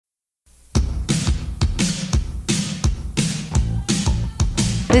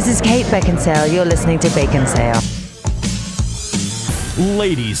This is Kate Beckinsale. You're listening to Bacon Sale.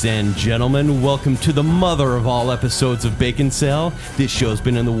 Ladies and gentlemen, welcome to the mother of all episodes of Bacon Sale. This show's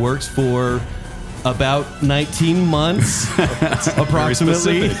been in the works for about 19 months,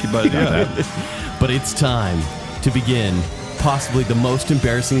 approximately. Very specific, but yeah. But it's time to begin possibly the most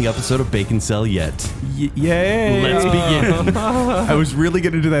embarrassing episode of Bacon Sale yet. Yay! Let's begin. I was really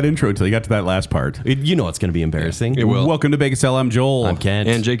getting to that intro until you got to that last part. You know it's going to be embarrassing. It will. Welcome to Bacon Sale. I'm Joel. I'm Kent.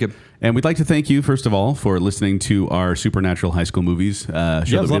 And Jacob. And we'd like to thank you, first of all, for listening to our Supernatural High School Movies show that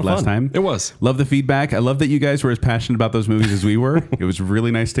it was we a lot did of last fun. time. It was. Love the feedback. I love that you guys were as passionate about those movies as we were. It was really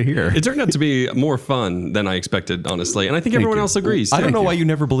nice to hear. It turned out to be more fun than I expected, honestly. And I think everyone you. else agrees. I don't too. know why you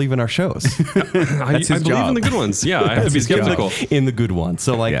never believe in our shows. I his believe job. in the good ones. Yeah, I have to be his job. skeptical. In the good one.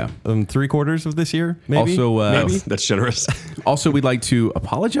 So like Yeah. 3/4 of this year, maybe? Also, Maybe. That's generous. Also, we'd like to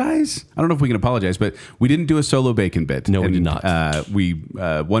apologize. I don't know if we can apologize, but we didn't do a solo bacon bit. No, we did not.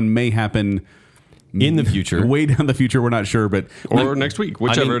 One may happen In the future. way down the future. We're not sure, but Or next week,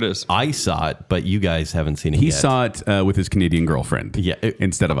 whichever it is. I saw it, but you guys haven't seen it he yet. saw it with his Canadian girlfriend. Yeah,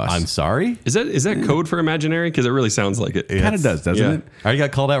 instead of us. I'm sorry? Is that code for imaginary? Because it really sounds like it. Kind of does, doesn't Yeah. it? I already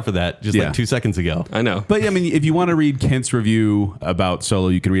got called out for that just Yeah. like 2 seconds ago. I know. But I mean, if you want to read Kent's review about Solo,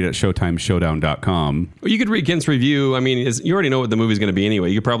 you can read it at ShowtimeShowdown.com. Well, you could read Kent's review. I mean, you already know what the movie's going to be anyway.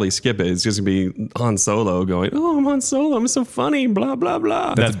 You could probably skip it. It's just going to be Han Solo going, "Oh, I'm Han Solo. I'm so funny." Blah blah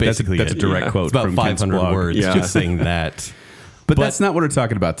blah. That's basically that's it. a direct Yeah. quote It's about from Kent's 500 blog. words Yeah. just saying that. But that's not what we're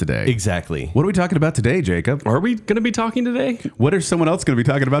talking about today. Exactly. What are we talking about today, Jacob? Are we going to be talking today? What is someone else going to be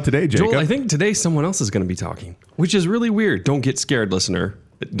talking about today, Jacob? Joel, I think today someone else is going to be talking, which is really weird. Don't get scared, listener.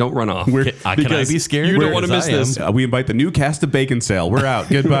 Don't run off. Can I be scared? You don't want to Because miss I am. this. We invite the new cast of Bacon Sale. We're out.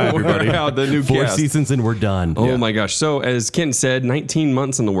 Goodbye, everybody. We're out, the new 4 cast. seasons and we're done. Oh my gosh. So as Ken said, 19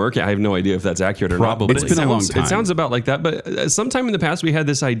 months in the work. I have no idea if that's accurate or Probably. not. It's been a long time. It sounds about like that. But sometime in the past, we had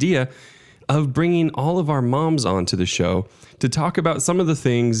this idea of bringing all of our moms onto the show to talk about some of the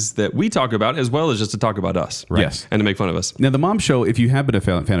things that we talk about, as well as just to talk about us. Right. Yes. And to make fun of us. Now, the Mom Show, if you have been a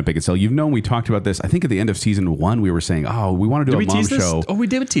fan of Bacon Sale, you've known we talked about this. I think at the end of season 1, we were saying, we want to do Did we a Mom tease this? Show. Oh, we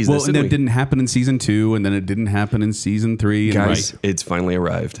did tease well, this, and then didn't it didn't happen in season 2, and then it didn't happen in season 3. And Guys, it's finally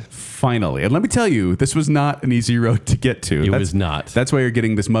arrived. finally. And let me tell you, this was not an easy road to get to. It was not. That's why you're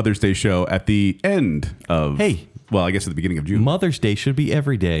getting this Mother's Day show at the end of... Hey. Well, I guess at the beginning of June. Mother's Day should be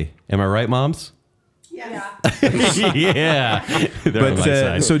every day. Am I right, moms? Yeah. They're on my But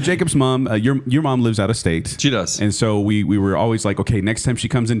side. so Jacob's mom, your mom lives out of state. She does. And so we were always like, okay, next time she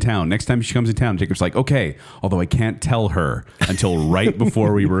comes in town, Jacob's like, okay, although I can't tell her until right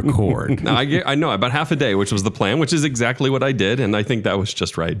before we record. Now, I know about half a day, which was the plan, which is exactly what I did. And I think that was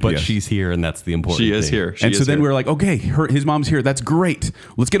just right. But Yes. she's here, and that's the important she thing. is here. And so then we were like, okay, his mom's here. That's great.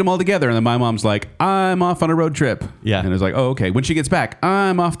 Let's get them all together. And then my mom's like, I'm off on a road trip. Yeah. And I was like, oh, okay. When she gets back,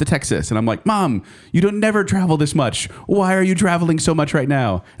 I'm off to Texas. And I'm like, Mom, you don't never travel this much. Why are you traveling so much right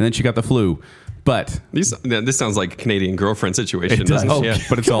now? And then she got the flu. But This sounds like a Canadian girlfriend situation, doesn't it? Oh, Yeah.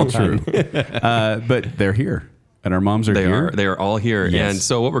 but it's all true. But they're here. And our moms are here. They are all here. Yes. And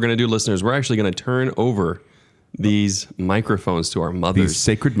so what we're going to do, listeners, we're actually going to turn over these microphones to our mothers. These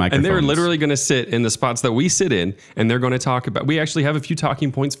sacred And they're microphones. literally going to sit in the spots that we sit in, and they're going to talk about, we actually have a few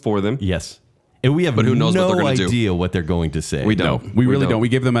talking points for them. Yes. And we have But who knows what no they're gonna do. idea what they're going to say. We No, don't. we really don't. We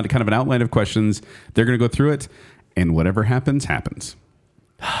give them a kind of an outline of questions. They're going to go through it. And whatever happens, happens.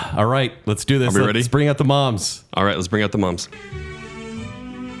 All right, let's do this. Are we ready? Let's bring out the moms. All right, let's bring out the moms.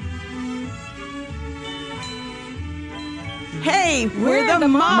 Hey, we're the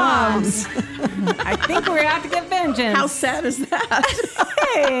moms. I think we're out to get vengeance. How sad is that?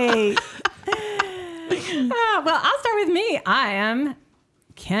 Hey. Well, I'll start with me. I am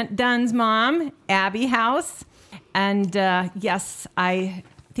Kent Dunn's mom, Abby House. And yes, I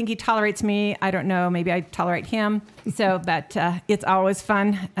think he tolerates me. I don't know. Maybe I tolerate him. So, but it's always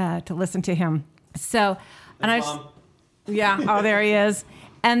fun to listen to him. So, and yeah. Oh, there he is.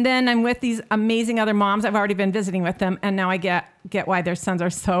 And then I'm with these amazing other moms. I've already been visiting with them, and now I get why their sons are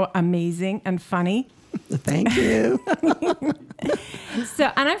so amazing and funny. Thank you.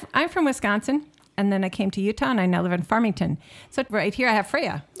 So, and I'm from Wisconsin, and then I came to Utah, and I now live in Farmington. So right here I have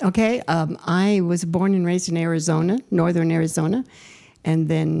Freya. Okay, I was born and raised in Arizona, northern Arizona, and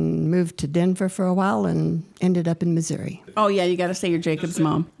then moved to Denver for a while and ended up in Missouri. Oh, yeah, you got to say you're Jacob's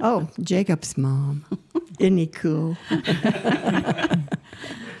mom. Oh, Jacob's mom. Isn't he cool?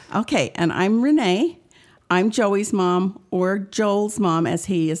 Okay, and I'm Renee. I'm Joey's mom, or Joel's mom, as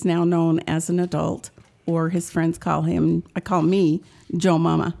he is now known as an adult, or his friends call me Joe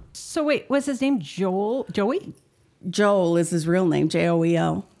Mama. So wait, was his name Joey? Joel is his real name,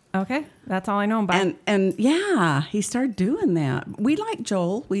 Joel. Okay, that's all I know about. And yeah, he started doing that. We like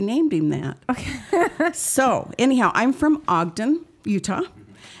Joel. We named him that. Okay. So anyhow, I'm from Ogden, Utah,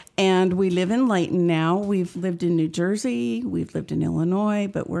 and we live in Layton now. We've lived in New Jersey, we've lived in Illinois,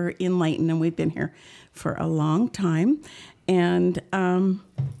 but we're in Layton, and we've been here for a long time. And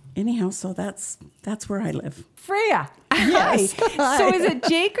anyhow, so that's where I live. Freya. Yes. So is it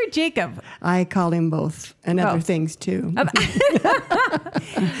Jake or Jacob? I call him both and other things too.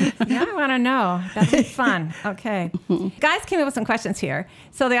 Yeah, I want to know. That'd be fun. Okay. Guys came up with some questions here.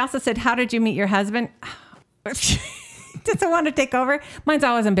 So they also said, how did you meet your husband? Does it want to take over? Mine's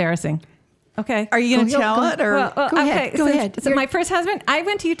always embarrassing. Okay. Are you going to tell it? Or Well, Go ahead, go ahead. So my first husband, I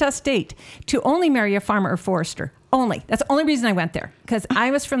went to Utah State to only marry a farmer or forester. Only. That's the only reason I went there. Because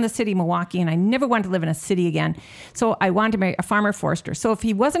I was from the city of Milwaukee and I never wanted to live in a city again. So I wanted to marry a farmer or forester. So if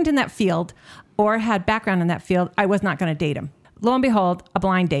he wasn't in that field or had background in that field, I was not going to date him. Lo and behold, a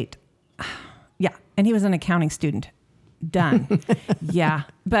blind date. Yeah. And he was an accounting student. Done. Yeah.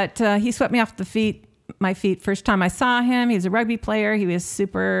 But he swept me off my feet first time I saw him. He was a rugby player. He was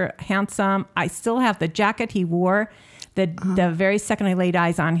super handsome. I still have the jacket he wore the very second I laid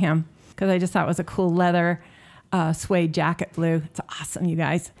eyes on him, because I just thought it was a cool leather suede jacket, blue. It's awesome, you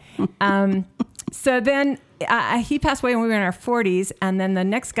guys. So then he passed away when we were in our 40s. And then the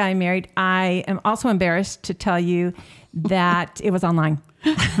next guy I married, I am also embarrassed to tell you that it was online.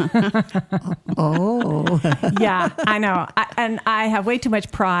 Oh. Yeah, I know. And I have way too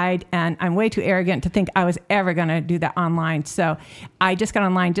much pride, and I'm way too arrogant to think I was ever going to do that online. So I just got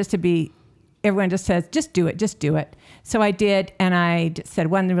online just to be, everyone just says, just do it. So I did, and I said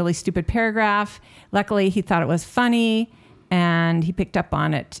one really stupid paragraph. Luckily, he thought it was funny, and he picked up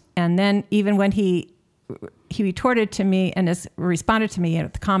on it. And then even when he retorted to me and responded to me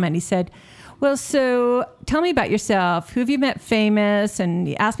at the comment, he said, well, so tell me about yourself. Who have you met famous? And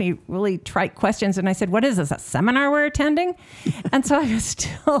he asked me really trite questions. And I said, what is this, a seminar we're attending? And so I was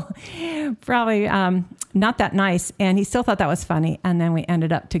still probably not that nice. And he still thought that was funny. And then we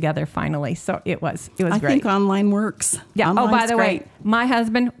ended up together finally. So it was great. I think online works. Yeah. Online's by the great. way, my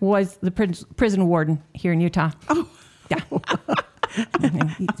husband was the prison warden here in Utah. Oh. Yeah.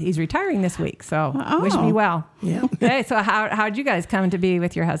 He's retiring this week, so wish me well. Yeah. Okay, so how'd you guys come to be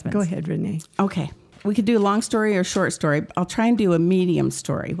with your husbands? Go ahead, Renee. Okay. We could do a long story or short story. I'll try and do a medium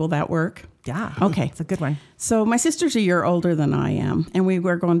story. Will that work? Yeah. Okay. It's a good one. So my sister's a year older than I am, and we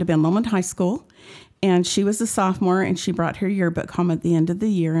were going to Ben Lomond High School, and she was a sophomore, and she brought her yearbook home at the end of the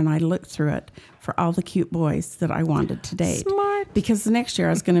year, and I looked through it for all the cute boys that I wanted to date. Smart. Because the next year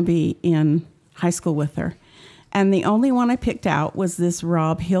I was going to be in high school with her. And the only one I picked out was this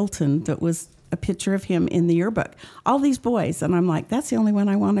Rob Hilton that was a picture of him in the yearbook. All these boys. And I'm like, that's the only one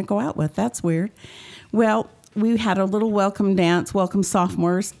I want to go out with. That's weird. Well, we had a little welcome dance, welcome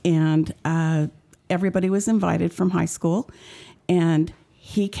sophomores, and everybody was invited from high school. And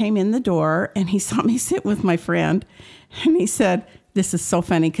he came in the door and he saw me sit with my friend. And he said, this is so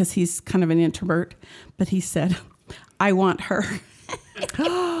funny because he's kind of an introvert, but he said, I want her.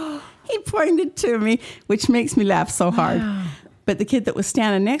 He pointed to me, which makes me laugh so hard. Wow. But the kid that was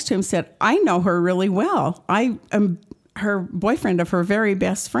standing next to him said, I know her really well. I am her boyfriend of her very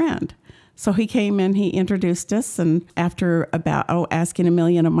best friend. So he came in, he introduced us, and after about asking a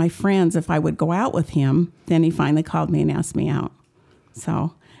million of my friends if I would go out with him, then he finally called me and asked me out.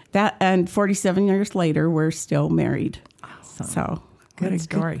 So that, and 47 years later, we're still married. Awesome. So good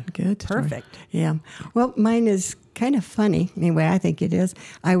story. Good story. Perfect. Yeah. Well, mine is kind of funny. Anyway, I think it is.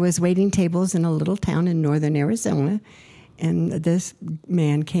 I was waiting tables in a little town in northern Arizona, and this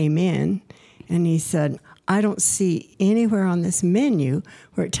man came in, and he said, I don't see anywhere on this menu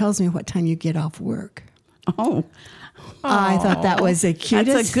where it tells me what time you get off work. Oh. I thought that was the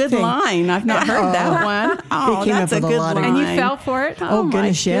cutest That's a good thing. line. I've not heard that one. Oh, He came that's up a with a good lot of- line. And you fell for it? Oh, my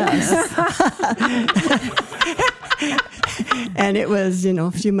goodness, yes. And it was,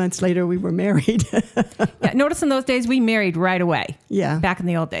 a few months later we were married. Yeah, notice in those days we married right away. Yeah. Back in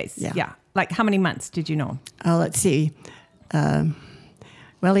the old days. Yeah. Like how many months did you know him? Let's see.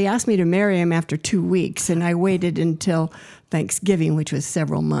 Well, he asked me to marry him after 2 weeks, and I waited until Thanksgiving, which was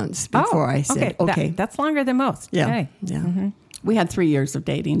several months before I said, okay. That's longer than most. Yeah. Okay. Yeah. Mm-hmm. We had 3 years of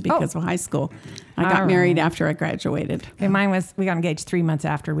dating because of high school. I got All married right. after I graduated. Okay, mine was, we got engaged 3 months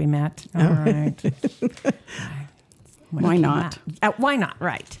after we met. All right. Why not? Why not?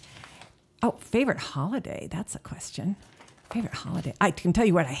 Right. Oh, favorite holiday. That's a question. Favorite holiday. I can tell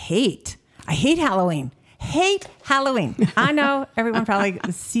you what I hate. I hate Halloween. hate Halloween. I know everyone probably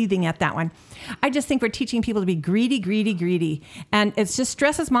is seething at that one. I just think we're teaching people to be greedy, greedy, greedy. And it just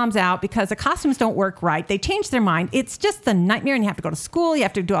stresses moms out because the costumes don't work right. They change their mind. It's just a nightmare, and you have to go to school. You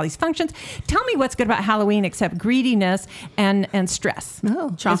have to do all these functions. Tell me what's good about Halloween except greediness and stress. Oh,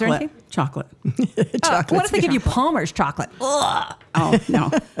 Is there anything? Chocolate. What if they give you Palmer's chocolate? Ugh. Oh,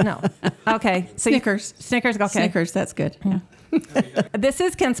 no. No. Okay. So Snickers. Snickers. Okay. Snickers, that's good. Yeah. This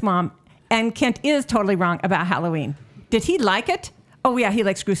is Kent's mom, and Kent is totally wrong about Halloween. Did he like it? Oh, yeah, he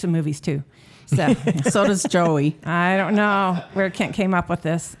likes gruesome movies, too. So, So does Joey. I don't know where Kent came up with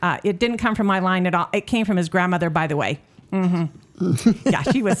this. It didn't come from my line at all. It came from his grandmother, by the way. Mm-hmm. Yeah,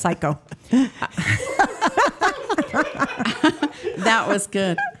 she was psycho. That was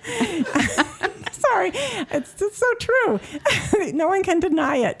good. Sorry, it's so true. No one can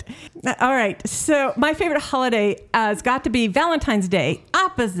deny it. All right, so my favorite holiday has got to be Valentine's Day.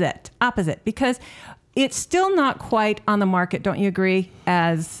 Opposite, because it's still not quite on the market, don't you agree,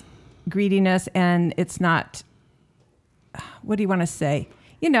 as greediness, and it's not, what do you want to say?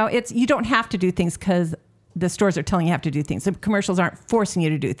 It's, you don't have to do things because the stores are telling you have to do things. The commercials aren't forcing you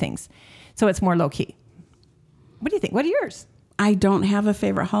to do things. So it's more low key. What do you think? What are yours? I don't have a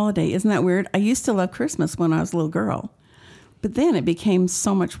favorite holiday. Isn't that weird? I used to love Christmas when I was a little girl. But then it became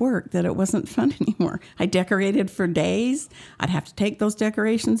so much work that it wasn't fun anymore. I decorated for days. I'd have to take those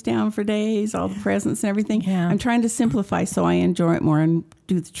decorations down for days, all the presents and everything. Yeah. I'm trying to simplify so I enjoy it more and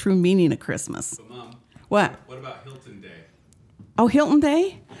do the true meaning of Christmas. But Mom, What? what about Hilton Day? Oh, Hilton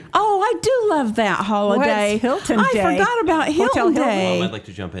Day? Oh, I do love that holiday. What's Hilton Day? I forgot about Hotel Hilton Hilton. Day. I'd like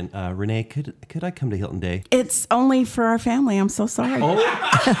to jump in. Renee, could I come to Hilton Day? It's only for our family. I'm so sorry. Wait,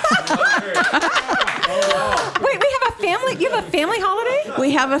 we have a family? You have a family holiday?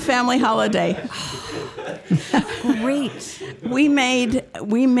 We have a family holiday. Great. We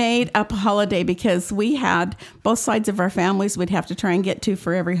made up a holiday because we had both sides of our families we'd have to try and get to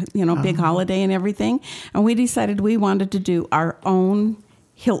for every big holiday and everything, and we decided we wanted to do our own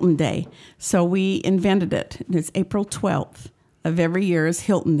Hilton Day. So we invented it. It's April 12th of every year is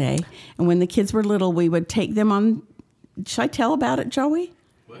Hilton Day, and when the kids were little, we would take them on. Should I tell about it, Joey?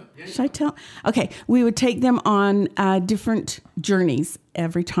 Should I tell? Okay, we would take them on different journeys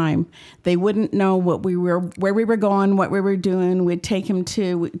every time. They wouldn't know where we were going, what we were doing. We took them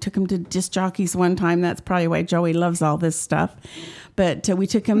to disc jockeys one time. That's probably why Joey loves all this stuff. But we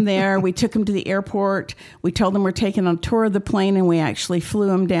took them there. We took them to the airport. We told them we're taking a tour of the plane, and we actually flew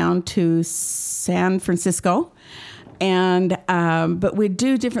them down to San Francisco. And but we'd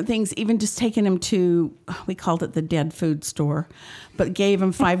do different things, even just taking them to, we called it the dead food store, but gave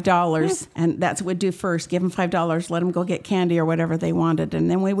them $5. And that's what we'd do first, give them $5, let them go get candy or whatever they wanted. And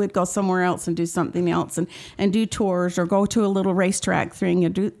then we would go somewhere else and do something else and do tours or go to a little racetrack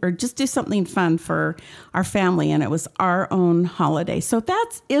thing or just do something fun for our family. And it was our own holiday. So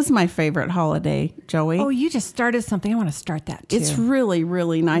that is my favorite holiday, Joey. Oh, you just started something. I want to start that too. It's really,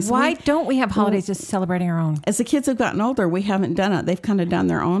 really nice. Why don't we have holidays just celebrating our own? As the kids have gotten older, we haven't done it. They've kind of done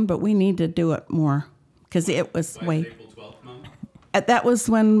their own, but we need to do it more because it was April 12th, Mom? That was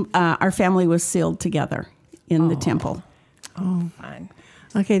when our family was sealed together in the temple. Oh, fun.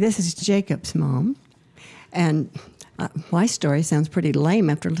 Okay, this is Jacob's mom. And my story sounds pretty lame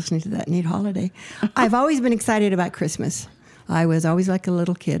after listening to that neat holiday. I've always been excited about Christmas. I was always like a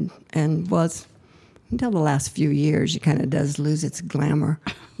little kid and was until the last few years. It kind of does lose its glamour.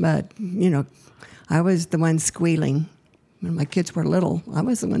 But, I was the one squealing. When my kids were little, I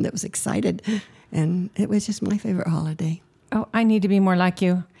was the one that was excited. And it was just my favorite holiday. Oh, I need to be more like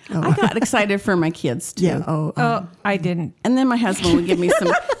you. I got excited for my kids too. Yeah. Oh, I didn't. And then my husband would give me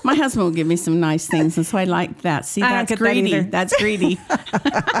some. My husband would give me some nice things, and so I liked that. See, I don't that's get that greedy. either. That's greedy.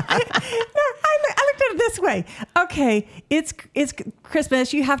 I looked at it this way. Okay, it's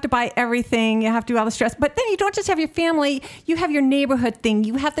Christmas. You have to buy everything. You have to do all the stress. But then you don't just have your family. You have your neighborhood thing.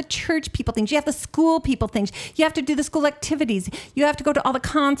 You have the church people things. You have the school people things. You have to do the school activities. You have to go to all the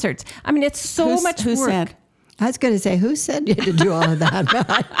concerts. I mean, it's so much who work. said? I was going to say, who said you had to do all of that?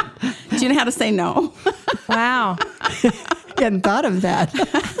 Do you know how to say no? Wow. Hadn't thought of that.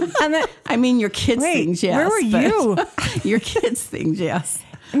 And then, I mean, your kids' Wait, things, yes. where were you? but your kids' things, yes.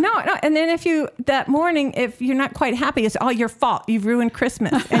 No. And then that morning, if you're not quite happy, it's all your fault. You've ruined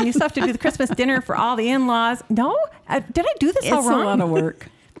Christmas. And you still have to do the Christmas dinner for all the in-laws. No? Did I do this all It's wrong? a lot of work.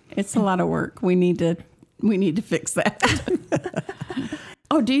 It's a lot of work. We need to fix that.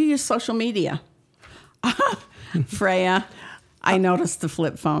 Oh, do you use social media? Freya, I noticed the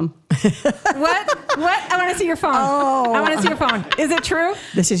flip phone. What? I want to see your phone. I want to see your phone. Is it true?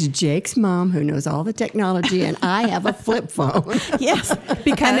 This is Jake's mom who knows all the technology, and I have a flip phone. Yes,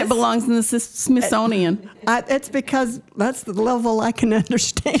 and it belongs in the Smithsonian. It's because that's the level I can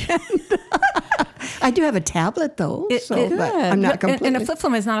understand. I do have a tablet, though, but I'm not completely. And a flip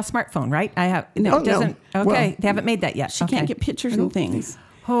phone is not a smartphone, right? I have. No. It doesn't. No. Okay, Well, they haven't made that yet. She can't get pictures and things.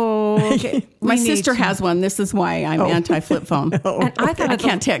 Oh, okay. My We need sister to- has one. This is why I'm anti-flip phone. And I thought I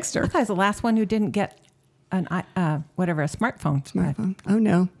can't text her. I was the last one who didn't get a smartphone. Smartphone. Oh,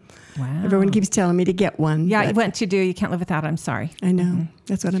 no. Wow. Everyone keeps telling me to get one. Yeah, but once you do, you can't live without it. I'm sorry. I know.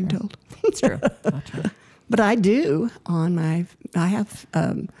 That's what I'm told. It's true. Not true. But I do on I have,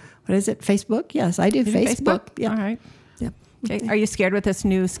 what is it, Facebook? Yes, I do Is it Facebook. Yeah. All right. Yep. Okay. Are you scared with this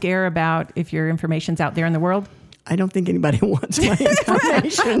new scare about if your information's out there in the world? I don't think anybody wants my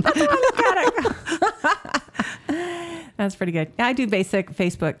information. That's pretty good. I do basic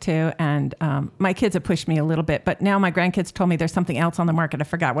Facebook too, and my kids have pushed me a little bit, but now my grandkids told me there's something else on the market. I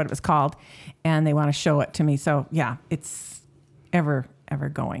forgot what it was called, and they want to show it to me. So yeah, it's ever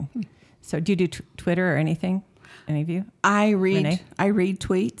going. So do you do Twitter or anything? Any of you? I read Renee?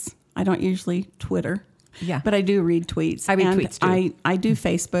 tweets. I don't usually Twitter. Yeah. But I do read tweets. I read And tweets, too. I do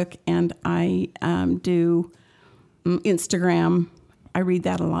Facebook, and I do Instagram. I read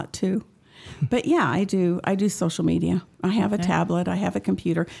that a lot too. But yeah, I do social media. I have a tablet. I have a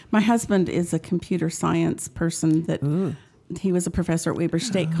computer. My husband is a computer science person that he was a professor at Weber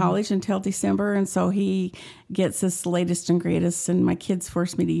State College until December. And so he gets us the latest and greatest, and my kids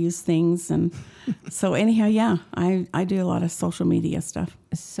force me to use things. And so anyhow, yeah, I do a lot of social media stuff.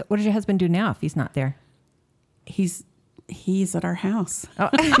 So what does your husband do now if he's not there? He's at our house.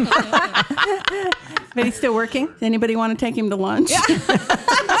 But he's still working? Anybody want to take him to lunch?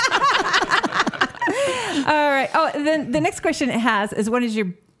 All right. Oh, then the next question it has is what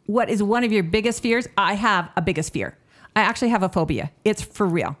is one of your biggest fears? I have a biggest fear. I actually have a phobia. It's for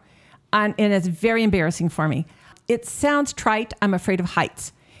real. And it's very embarrassing for me. It sounds trite. I'm afraid of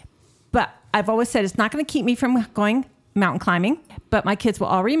heights. But I've always said it's not going to keep me from going mountain climbing. But my kids will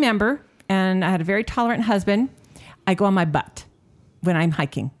all remember, and I had a very tolerant husband. I go on my butt when I'm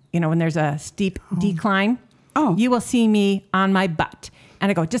hiking. You know, when there's a steep decline. Oh. You will see me on my butt. And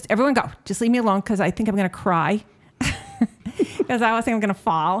I go, everyone go. Just leave me alone because I think I'm going to cry. Because I always think I'm going to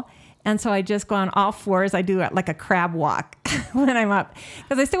fall. And so I just go on all fours. I do like a crab walk when I'm up.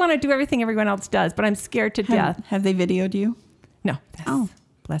 Because I still want to do everything everyone else does, but I'm scared to death. Have they videoed you? No.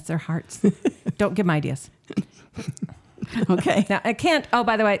 Bless their hearts. Don't give them ideas. Okay. Now, Kent, oh,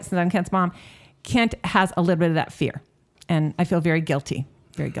 by the way, since I'm Kent's mom, Kent has a little bit of that fear. And I feel very guilty.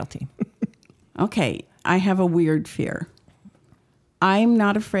 Very guilty. Okay. I have a weird fear. I'm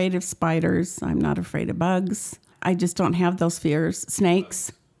not afraid of spiders. I'm not afraid of bugs. I just don't have those fears.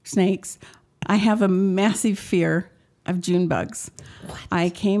 Snakes. I have a massive fear of June bugs.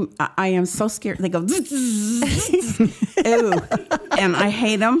 I am so scared. They go, ew, and I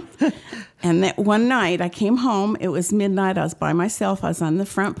hate them. And that one night I came home, it was midnight, I was by myself, I was on the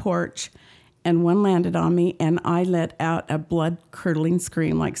front porch, and one landed on me, and I let out a blood-curdling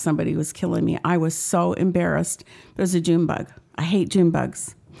scream like somebody was killing me. I was so embarrassed. It was a June bug. I hate June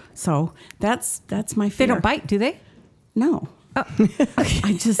bugs. So that's my fear. They don't bite, do they? No. Oh.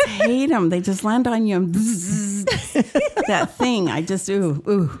 I just hate them. They just land on you and that thing. I just,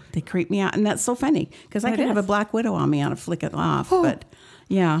 they creep me out. And that's so funny because I could have a black widow on me and flick it off. But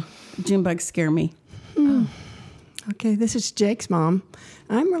yeah, June bugs scare me. Okay, this is Jake's mom.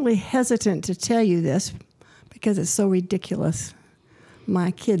 I'm really hesitant to tell you this because it's so ridiculous.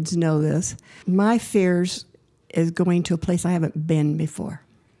 My kids know this. My fears is going to a place I haven't been before.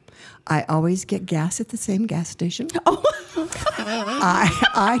 I always get gas at the same gas station. Oh.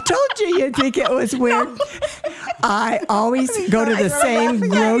 I told you'd think it was weird. No. I always go to the same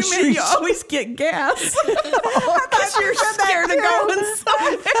grocery You always get gas. Because you're scared of going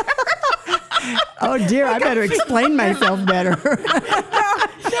somewhere. Oh, dear, I better explain myself better.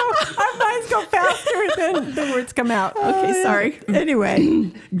 No, our minds go faster than the words come out. Okay, sorry.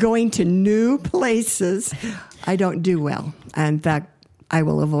 Anyway, going to new places, I don't do well. In fact, I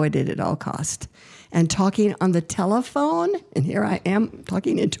will avoid it at all costs. And talking on the telephone, and here I am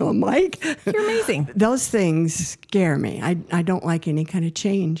talking into a mic. You're amazing. Those things scare me. I don't like any kind of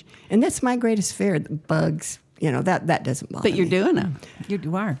change. And that's my greatest fear, the bugs. You know, that doesn't bother me. But you're doing it.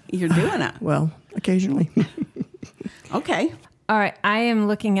 You are. You're doing it. Well, occasionally. Okay. All right, I am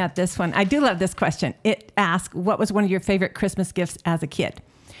looking at this one. I do love this question. It asks, what was one of your favorite Christmas gifts as a kid?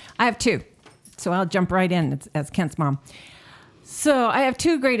 I have two, so I'll jump right in as Kent's mom. So I have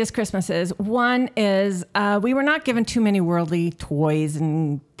two greatest Christmases. One is we were not given too many worldly toys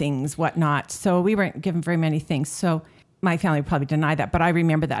and things, whatnot. So we weren't given very many things. So my family would probably deny that, but I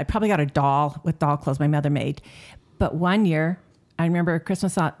remember that. I probably got a doll with doll clothes my mother made. But one year, I remember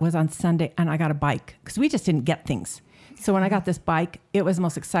Christmas was on Sunday, and I got a bike because we just didn't get things. So when I got this bike, it was the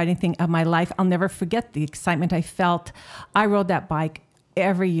most exciting thing of my life. I'll never forget the excitement I felt. I rode that bike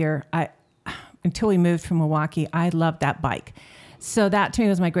every year. Until we moved from Milwaukee, I loved that bike. So that to me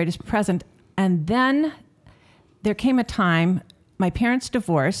was my greatest present. And then there came a time, my parents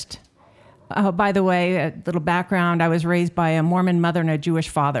divorced. By the way, a little background, I was raised by a Mormon mother and a Jewish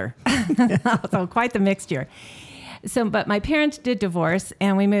father. So quite the mixture. But my parents did divorce,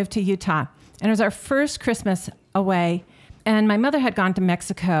 and we moved to Utah. And it was our first Christmas away. And my mother had gone to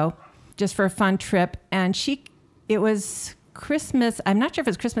Mexico just for a fun trip. And it was Christmas. I'm not sure if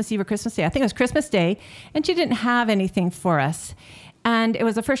it was Christmas Eve or Christmas Day. I think it was Christmas Day. And she didn't have anything for us. And it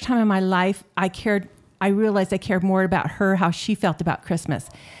was the first time in my life I realized I cared more about her, how she felt about Christmas.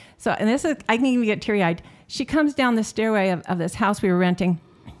 So, and I can even get teary-eyed. She comes down the stairway of this house we were renting,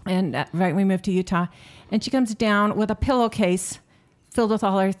 and right when we moved to Utah, and she comes down with a pillowcase filled with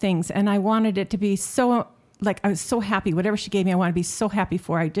all her things. And I wanted it to be so, I was so happy. Whatever she gave me, I wanted to be so happy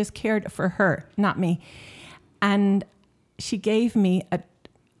for. I just cared for her, not me. And she gave me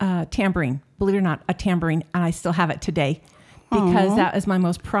a tambourine, believe it or not, a tambourine, and I still have it today. Because that was my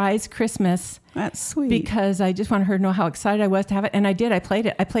most prized Christmas. That's sweet. Because I just wanted her to know how excited I was to have it. And I did. I played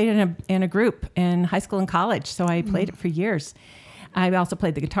it. I played it in a group in high school and college. So I played it for years. I also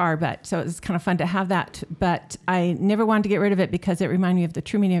played the guitar, so it was kind of fun to have that. But I never wanted to get rid of it because it reminded me of the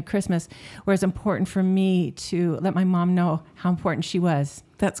true meaning of Christmas, where it's important for me to let my mom know how important she was.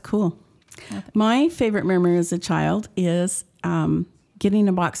 That's cool. My favorite memory as a child is getting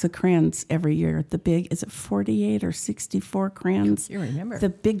a box of crayons every year. The big, is it 48 or 64 crayons? You remember. The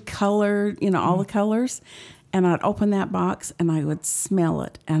big color, all the colors. And I'd open that box and I would smell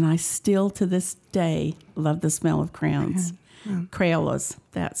it. And I still, to this day, love the smell of crayons. Crayolas,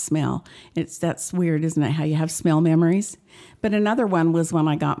 that smell. That's weird, isn't it? How you have smell memories. But another one was when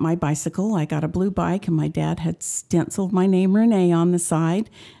I got my bicycle. I got a blue bike, and my dad had stenciled my name, Renee, on the side.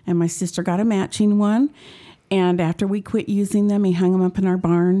 And my sister got a matching one. And after we quit using them, he hung them up in our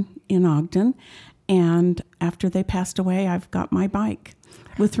barn in Ogden. And after they passed away, I've got my bike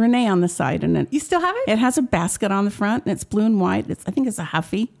with Renee on the side. And You still have it? it has a basket on the front, and it's blue and white. I think it's a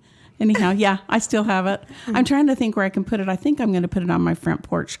Huffy. Anyhow, yeah, I still have it. I'm trying to think where I can put it. I think I'm going to put it on my front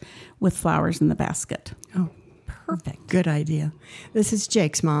porch with flowers in the basket. Oh, Perfect. good idea. This is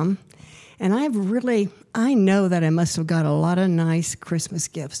Jake's mom. And I know that I must have got a lot of nice Christmas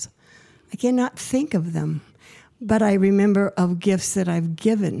gifts. I cannot think of them. But I remember of gifts that I've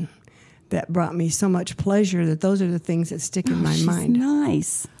given that brought me so much pleasure that those are the things that stick in my mind. She's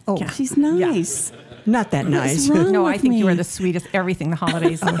nice. Oh, Yeah, she's nice. Not that nice. wrong? No, I with think you me. are the sweetest. Everything, the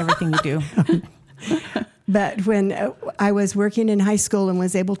holidays, everything you do. But when I was working in high school and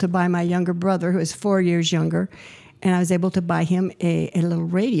was able to buy my younger brother, who is 4 years younger, and I was able to buy him a little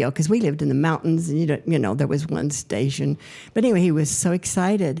radio because we lived in the mountains and, there was one station. But anyway, he was so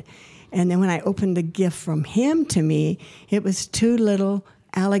excited. And then when I opened the gift from him to me, it was 2 little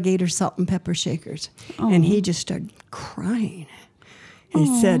alligator salt and pepper shakers. And he just started crying. And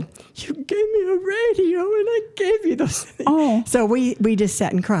he said, "You gave me a radio and I gave you those things." Oh. So we just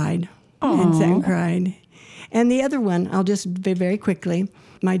sat and cried. And sat and cried. And the other one, I'll just very quickly,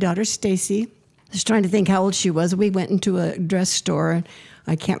 my daughter Stacy, I was trying to think how old she was. We went into a dress store, and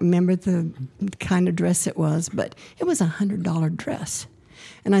I can't remember the kind of dress it was, but it was a $100 dress.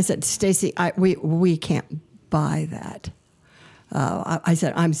 And I said, "Stacy, we can't buy that." I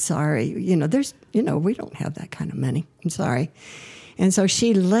said, "I'm sorry. We don't have that kind of money. I'm sorry." And so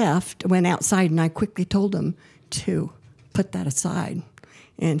she left, went outside, and I quickly told them to put that aside.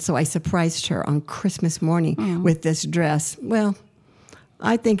 And so I surprised her on Christmas morning with this dress. Well,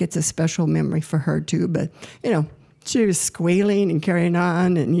 I think it's a special memory for her too, but she was squealing and carrying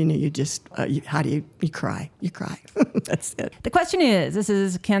on, and you just how do you cry? You cry. That's it. The question is, this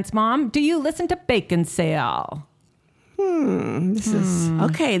is Kent's mom. Do you listen to Bacon Sale? This is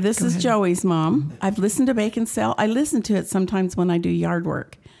Okay, this is Joey's mom. I've listened to Bacon Sale. I listen to it sometimes when I do yard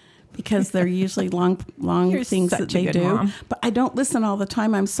work because they're usually long You're things such that a they good do. mom. But I don't listen all the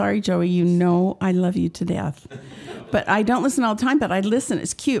time. I'm sorry, Joey. I love you to death. But I don't listen all the time, but I listen.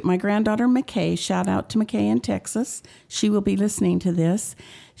 It's cute. My granddaughter, McKay, shout out to McKay in Texas. She will be listening to this.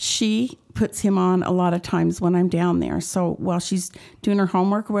 She puts him on a lot of times when I'm down there. So while she's doing her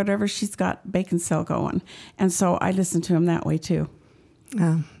homework or whatever, she's got Bacon Sale going. And so I listen to him that way too.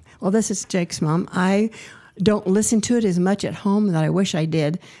 Well, this is Jake's mom. I don't listen to it as much at home that I wish I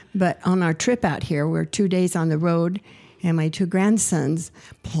did. But on our trip out here, we're 2 days on the road, and my 2 grandsons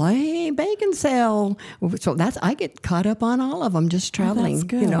play Bacon Sale. So I get caught up on all of them just traveling. that's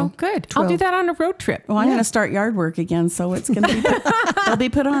good. You know, Oh, good. I'll do that on a road trip. Well, I'm going to start yard work again, so it's going to be they'll be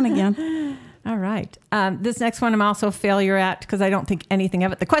put on again. All right. This next one I'm also a failure at because I don't think anything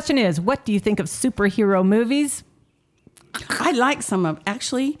of it. The question is, what do you think of superhero movies? I like some of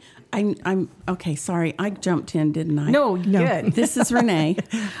actually. I'm okay. Sorry, I jumped in, didn't I? No, good. This is Renee.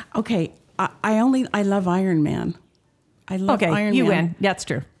 Okay, I love Iron Man. I love Okay, Iron you Man. win. That's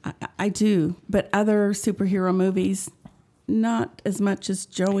true. I do, but other superhero movies, not as much as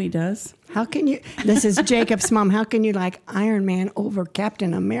Joey does. how can you? This is Jacob's mom. How can you like Iron Man over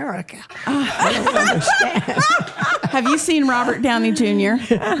Captain America? I don't understand. Have you seen Robert Downey Jr.?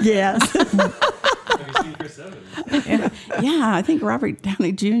 Yes. Yeah, I think Robert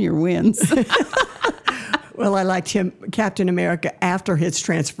Downey Jr. wins. Well, I liked him, Captain America, after his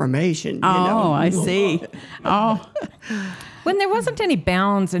transformation. You know? Oh, I see. Oh, When there wasn't any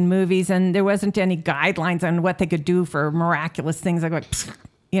bounds in movies and there wasn't any guidelines on what they could do for miraculous things, I go,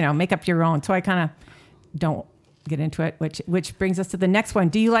 make up your own. So I kind of don't get into it, which brings us to the next one.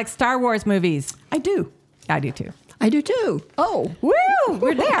 Do you like Star Wars movies? I do. I do too. I do too. Oh, Woo!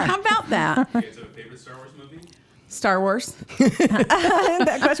 We're there. How about that? Okay, so favorite Star Wars movie? Star Wars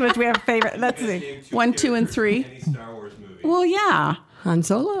That question, which we have a favorite. Let's see. 1, 2, and 3. Any Star Wars movie? Well, yeah. Han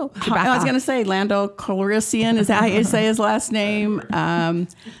Solo. I was going to say Lando Calrissian is how you say his last name.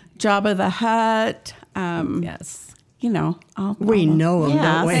 Jabba the Hutt. Yes. You know, We know him,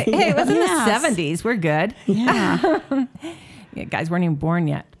 don't we? Hey, it was in Yes. the 70s. We're good. Yeah, Yeah, guys weren't even born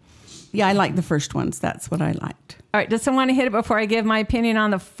yet. yeah. I like the first ones. That's what I liked. All right. Does someone want to hit it before I give my opinion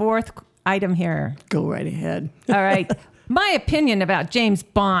on the fourth item here? Go right ahead. All right. My opinion about James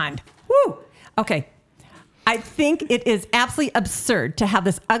Bond. Woo! Okay. I think it is absolutely absurd to have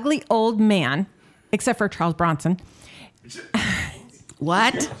this ugly old man, except for Charles Bronson.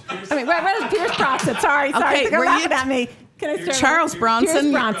 What? I mean, what is Pierce Brosnan? Sorry. Okay, They're were you- laughing at me. Can I start? Charles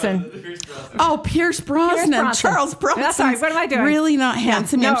Bronson? Pierce Bronson. Oh, Pierce Brosnan. Brosnan. Charles Bronson. That's sorry, what am I doing? Really not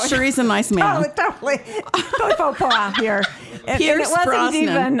handsome. No. I'm sure he's a nice man. Totally faux pas here. Pierce it wasn't Brosnan.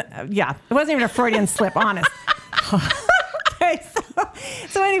 even, it wasn't even a Freudian slip, honest. Okay,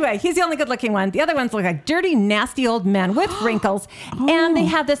 so anyway, he's the only good-looking one. The other ones look like dirty, nasty old men with wrinkles, and they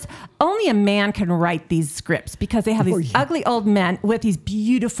have this. Only a man can write these scripts because they have these ugly old men with these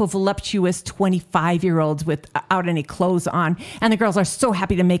beautiful, voluptuous 25-year-olds without any clothes on, and the girls are so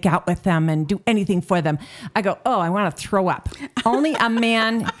happy to make out with them and do anything for them. I go, I want to throw up. Only a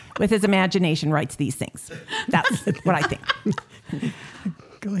man with his imagination writes these things. That's what I think.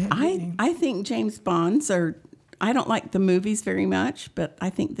 Go ahead. I think James Bonds are. I don't like the movies very much, but I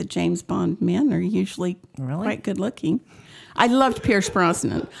think the James Bond men are usually quite good looking. I loved Pierce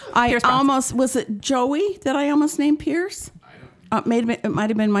Brosnan. Was it Joey that I almost named Pierce? It might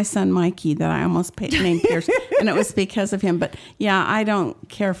have been my son Mikey that I almost named Pierce, and it was because of him. But yeah, I don't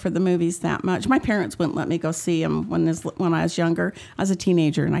care for the movies that much. My parents wouldn't let me go see them when I was younger. I was a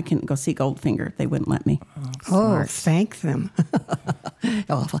teenager, and I couldn't go see Goldfinger. They wouldn't let me. Oh, thank them.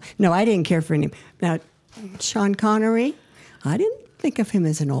 Awful. No, I didn't care for him. Now, Sean Connery, I didn't think of him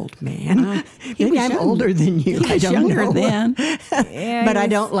as an old man. Maybe I'm older than you. He was younger then. But I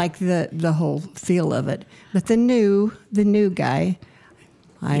don't like the whole feel of it. But the new guy,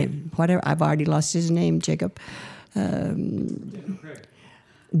 I've already lost his name, Jacob.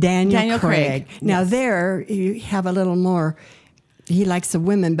 Daniel Craig. Now there you have a little more. He likes the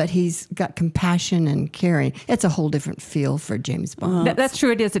women, but he's got compassion and caring. It's a whole different feel for James Bond. That's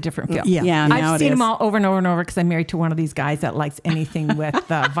true. It is a different feel. Yeah. Yeah, now I've it seen is. them all over and over and over because I'm married to one of these guys that likes anything with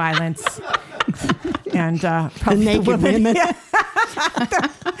violence and probably naked women. Yeah.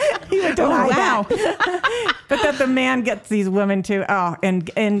 He would deny that. But that the man gets these women too. Oh, and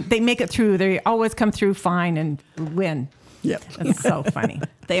they make it through. They always come through fine and win. Yep. It's so funny.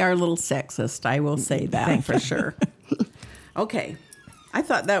 They are a little sexist, I will say that for sure. Okay. I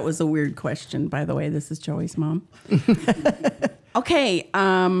thought that was a weird question, by the way. This is Joey's mom. Okay.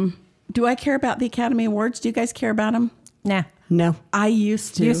 Do I care about the Academy Awards? Do you guys care about them? Nah. No. I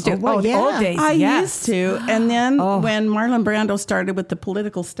used to. Used to. well, Old yeah. days. I yes. used to. And then when Marlon Brando started with the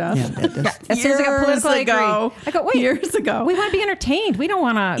political stuff, As soon as I got political, I agree. I go, wait. Years ago. We want to be entertained. We don't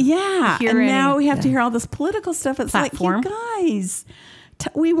want to. Yeah, hear and any, now we have to hear all this political stuff. It's Platform. like, you guys,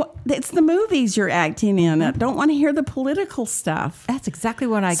 it's the movies you're acting in. I don't want to hear the political stuff. That's exactly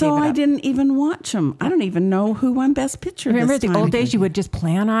what I So gave it I up. didn't even watch them. I don't even know who won Best Picture. Remember this the time. old days? You would just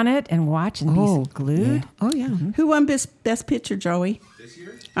plan on it and watch and be glued. Oh, yeah. Who won Best Picture, Joey? This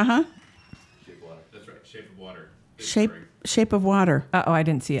year? Uh huh. Shape of Water. That's right. Shape Shape of Water. Oh, I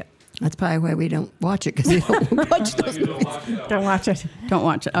didn't see it. That's probably why we don't watch it, because we don't watch those movies. Don't watch it. Don't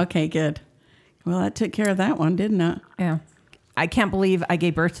watch it. Okay, good. Well, that took care of that one, didn't it? Yeah. I can't believe I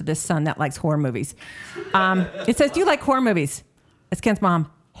gave birth to this son that likes horror movies. It says, do you like horror movies? As Ken's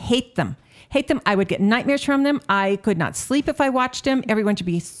mom, hate them. Hate them. I would get nightmares from them. I could not sleep if I watched them. Everyone should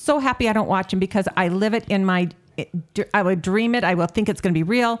be so happy I don't watch them because I live it in my... I would dream it. I will think it's going to be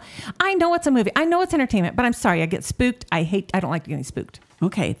real. I know it's a movie. I know it's entertainment, but I'm sorry. I get spooked. I don't like getting spooked.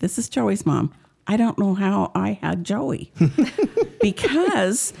 Okay, this is Joey's mom. I don't know how I had Joey.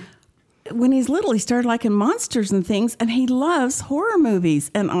 Because when he's little, he started liking monsters and things, and he loves horror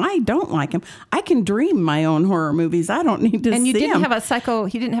movies, and I don't like him. I can dream my own horror movies. I don't need to see And you didn't them. have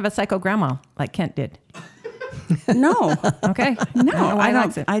he didn't have a psycho grandma like Kent did. No. Okay. No, I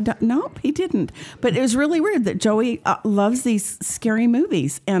likes it. I don't. Nope, he didn't. But it was really weird that Joey loves these scary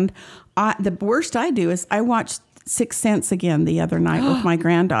movies, and the worst I do is I watched Sixth Sense again the other night with my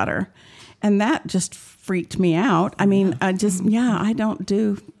granddaughter, and that just freaked me out. I mean, I don't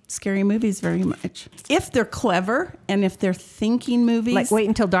do scary movies very much. If they're clever and if they're thinking movies, Like Wait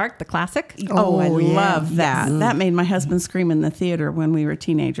Until Dark, the classic. Oh, I yeah. love that. That made my husband scream in the theater when we were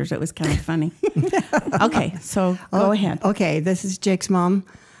teenagers. It was kind of funny. Okay, so go ahead. Okay, this is Jake's mom.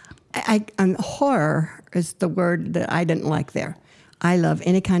 Horror is the word that I didn't like there. I love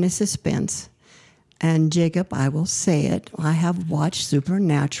any kind of suspense. And Jacob, I will say it, I have watched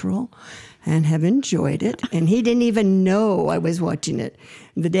Supernatural and have enjoyed it. And he didn't even know I was watching it.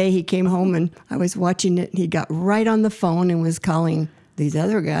 The day he came home and I was watching it, he got right on the phone and was calling these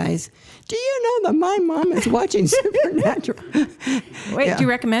other guys. Do you know that my mom is watching Supernatural? Wait, Yeah. do you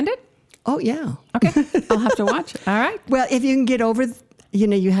recommend it? Oh, yeah. Okay. I'll have to watch it. All right. Well, if you can get over,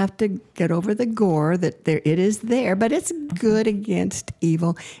 you have to get over the gore that it is there, but it's good against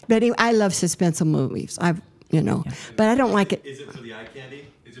evil. But anyway, I love suspenseful movies. But I don't like it. Is it for the eye candy?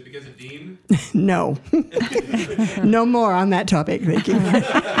 Is it because of Dean? No, no more on that topic. Thank you.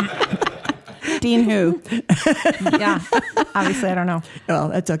 Dean who? Yeah. Obviously, I don't know. Well,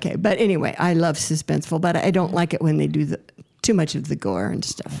 that's okay. But anyway, I love suspenseful, but I don't like it when they do too much of the gore and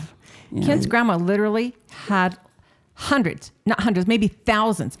stuff. Ken's grandma literally had not hundreds, maybe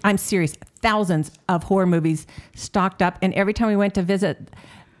thousands. I'm serious, thousands of horror movies stocked up. And every time we went to visit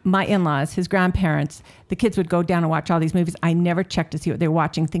my in-laws, his grandparents, the kids would go down and watch all these movies. I never checked to see what they were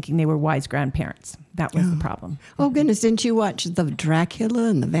watching, thinking they were wise grandparents. That was the problem. Oh, goodness. Didn't you watch the Dracula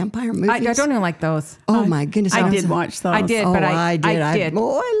and the vampire movies? I don't even like those. Oh, my goodness. I did watch those. I did, but I did. I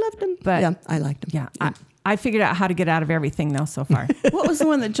loved them. But- yeah, I liked them. Yeah, I figured out how to get out of everything though so far. What was the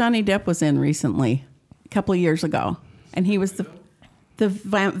one that Johnny Depp was in recently, a couple of years ago? And he was the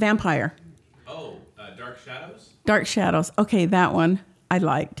vampire. Oh, Dark Shadows? Dark Shadows. Okay, that one I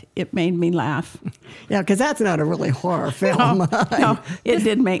liked. It made me laugh. Yeah, because that's not a really horror film. No, it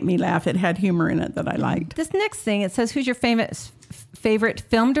did make me laugh. It had humor in it that I liked. This next thing, it says, who's your favorite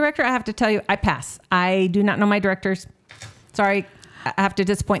film director? I have to tell you, I pass. I do not know my directors. Sorry, I have to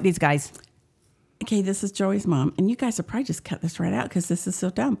disappoint these guys. Okay, this is Joey's mom. And you guys will probably just cut this right out because this is so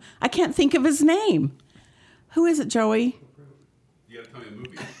dumb. I can't think of his name. Who is it, Joey? You gotta tell me a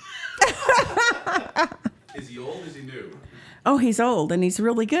movie. Is he old? Is he new? Oh, he's old and he's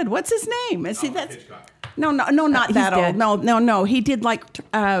really good. What's his name? Is he that? Hitchcock. No, not He's that dead. old. No. He did like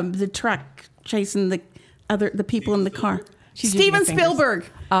the truck chasing the people in the car. She's Steven using her fingers. Spielberg.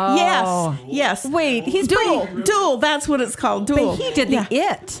 Oh. Yes. Wait, he's Duel. That's what it's called. Duel. But he did the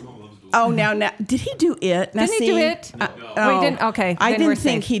It. Oh, now, did he do it? Now, Didn't he do it? Oh, he didn't? Okay, I then we're didn't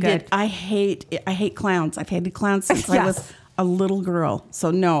think safe. he Good. did. I hate clowns. I've hated clowns since I Yes. was a little girl.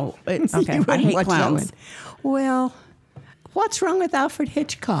 So no, it's Okay. You I wouldn't hate watch that clowns. one. Well, what's wrong with Alfred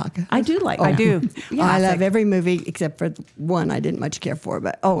Hitchcock? I do like. I do. I love every movie except for one I didn't much care for,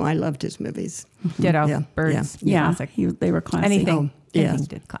 but I loved his movies. Ditto. Yeah, Birds. Yeah, Classic. they were classic. Anything. yes. Anything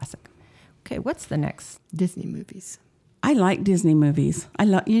did classic. Okay, what's the next? Disney movies. I like Disney movies.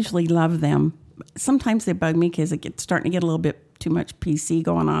 I usually love them. Sometimes they bug me because it gets starting to get a little bit too much PC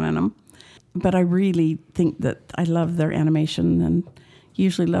going on in them. But I really think that I love their animation and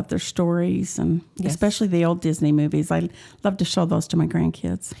usually love their stories, and Yes. especially the old Disney movies. I love to show those to my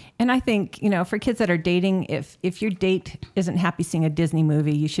grandkids. And I think, for kids that are dating, if your date isn't happy seeing a Disney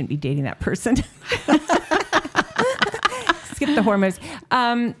movie, you shouldn't be dating that person. Skip the horror movies.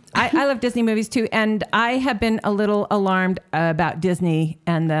 I love Disney movies too, and I have been a little alarmed about Disney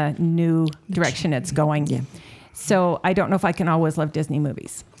and the new direction it's going. Yeah. So I don't know if I can always love Disney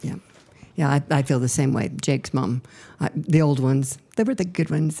movies. Yeah. Yeah, I feel the same way. Jake's mom, the old ones, they were the good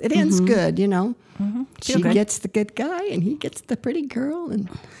ones. It ends good, Feel She good. gets the good guy and he gets the pretty girl, and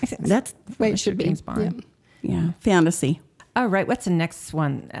that's the way it should be. James Bond. Yeah, fantasy. All right, what's the next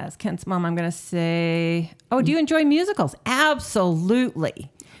one? As Kent's mom, I'm going to say, oh, do you enjoy musicals? Absolutely.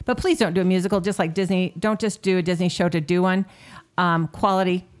 But please don't do a musical just like Disney. Don't just do a Disney show to do one.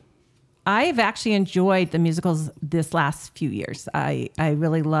 Quality. I've actually enjoyed the musicals this last few years. I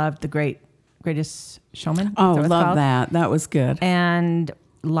really loved The Greatest Showman. Is Oh, what it's love called? that. That was good. And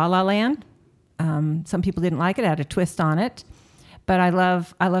La La Land. Some people didn't like it. It had a twist on it. But I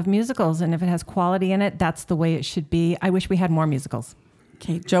love musicals, and if it has quality in it, that's the way it should be. I wish we had more musicals.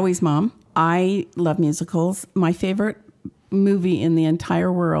 Okay, Joey's mom. I love musicals. My favorite movie in the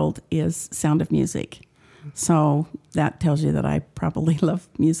entire world is Sound of Music. So that tells you that I probably love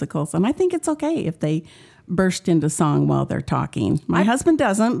musicals. And I think it's okay if they burst into song while they're talking. My husband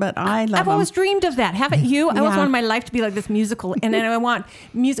doesn't, but I love I've always them. dreamed of that. Haven't you? I always Yeah. wanted my life to be like this musical. And then I want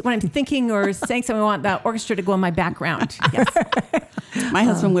music when I'm thinking or saying something, I want the orchestra to go in my background. Yes. My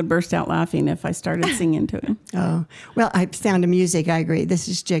husband would burst out laughing if I started singing to him. Oh, well, Sound of Music, I agree. This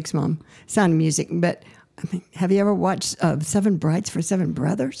is Jake's mom. Sound of Music. But I mean, have you ever watched Seven Brides for Seven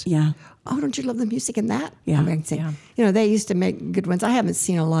Brothers? Yeah. Oh, don't you love the music in that? Yeah. I mean, Yeah. You know, they used to make good ones. I haven't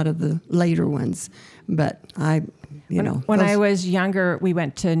seen a lot of the later ones, but When I was younger, we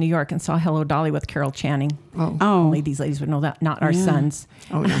went to New York and saw Hello Dolly with Carol Channing. Oh. Only these ladies would know that, not our sons.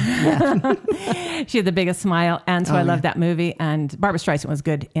 Oh, no. Yeah. She had the biggest smile, and so I yeah. loved that movie. And Barbara Streisand was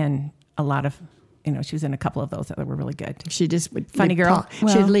good in a lot of, she was in a couple of those that were really good. She just would Funny girl.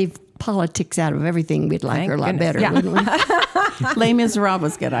 she'd leave politics out of everything. We'd like Thank her a lot goodness. better, Yeah. wouldn't we? Les Miserables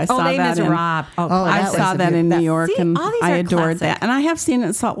was good. I saw Les that. Miserables. Oh, I that saw was a that good- in New that- York, See, and all these I are adored classic. that. And I have seen it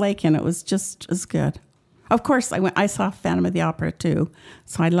in Salt Lake, and it was just as good. Of course, I saw Phantom of the Opera too,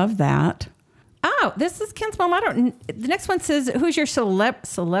 so I love that. Oh, this is Ken's mom. The next one says, who's your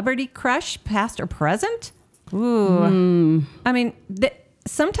celebrity crush, past or present? Ooh. I mean,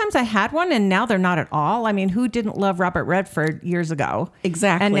 sometimes I had one and now they're not at all. I mean, who didn't love Robert Redford years ago?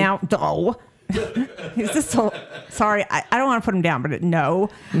 Exactly. And now, no. He's just so, sorry. I don't want to put him down, but no.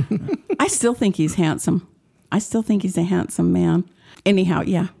 I still think he's handsome. I still think he's a handsome man. Anyhow,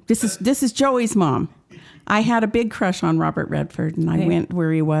 yeah. This is Joey's mom. I had a big crush on Robert Redford, and I went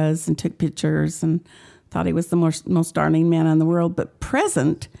where he was and took pictures and thought he was the most darling man in the world. But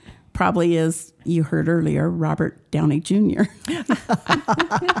present probably is, you heard earlier, Robert Downey Jr.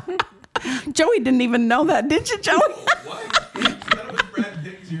 Joey didn't even know that, did you, Joey?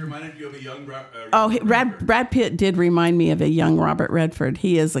 Brad Pitt did remind me of a young Robert Redford.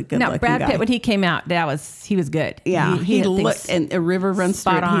 He is a good-looking guy. Now, Brad Pitt, when he came out, he was good. Yeah, he did looked, things and A River Runs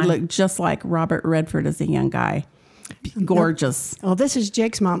Through spot It, he on. looked just like Robert Redford as a young guy. Gorgeous. Oh, this is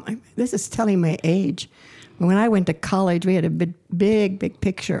Jake's mom. This is telling my age. When I went to college, we had a big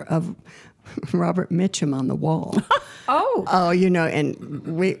picture of Robert Mitchum on the wall. Oh. Oh, and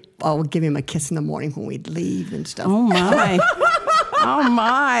we all would give him a kiss in the morning when we'd leave and stuff. Oh, my. Oh,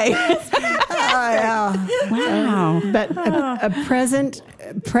 my. yeah. Wow. But a present,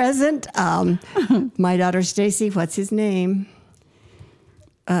 my daughter Stacy, what's his name?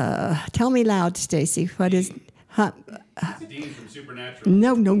 Tell me loud, Stacy. What is? Dean from Supernatural.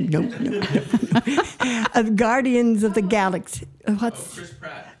 No. Of Guardians of the Galaxy. What's? Chris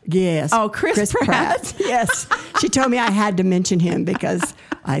Pratt. Yes. Oh, Chris Pratt. Yes. She told me I had to mention him because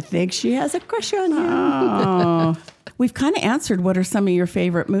I think she has a crush on him. Oh. We've kind of answered what are some of your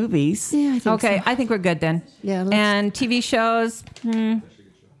favorite movies. Yeah, I think Okay, so. I think we're good then. Yeah, let's- And TV shows.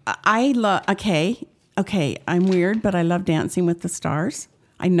 I love, okay, I'm weird, but I love Dancing with the Stars.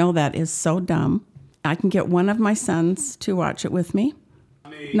 I know that is so dumb. I can get one of my sons to watch it with me.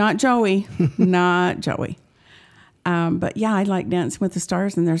 Not Joey. Not Joey. But yeah, I like Dancing with the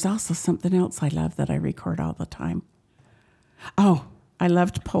Stars. And there's also something else I love that I record all the time. Oh, I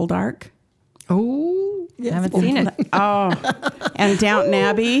loved Poldark. Oh, yes. I haven't seen it. And Downton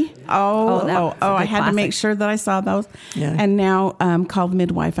Abbey. Oh, that's a I good had to make classic. sure that I saw those. Yeah. And now Call the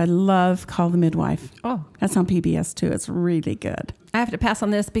Midwife. I love Call the Midwife. Oh. That's on PBS too. It's really good. I have to pass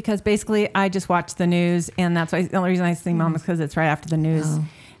on this because basically I just watch the news, and that's why the only reason I sing Mom is because it's right after the news.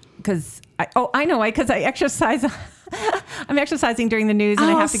 Because I know why, because I exercise. I'm exercising during the news, and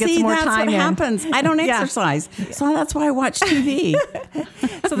I have to get some more that's time what in. happens. I don't Yeah. exercise, so that's why I watch TV.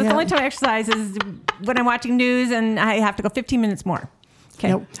 So the only time I exercise is when I'm watching news, and I have to go 15 minutes more. Okay.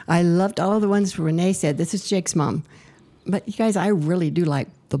 Nope. I loved all of the ones Renee said. This is Jake's mom. But you guys, I really do like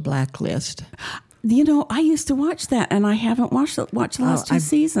The Blacklist. I used to watch that, and I haven't watched the last two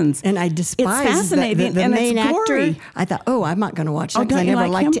seasons. And I despise It's fascinating, the and main it's gory. actor. I thought, I'm not going to watch that Oh, because I don't you never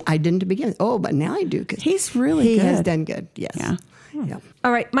like liked him? it. I didn't to begin with. Oh, but now I do. 'Cause He's really he has good. done good. Yes. Yeah. Yeah.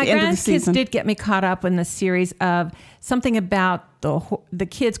 All right, my The end of the grandkids season. did get me caught up in the series of something about the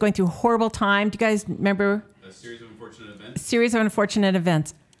kids going through a horrible time. Do you guys remember A series of unfortunate events. Series of Unfortunate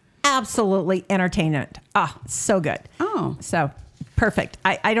Events. Absolutely entertainment. Ah, so good. Oh. So perfect.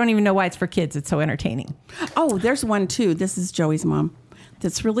 I don't even know why it's for kids. It's so entertaining. Oh, there's one too. This is Joey's mom.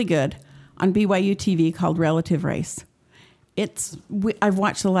 That's really good on BYU TV called Relative Race. I've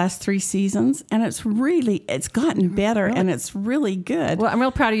watched the last 3 seasons and it's gotten better and it's really good. Well, I'm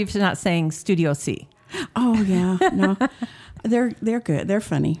real proud of you for not saying Studio C. Oh yeah, no, they're good. They're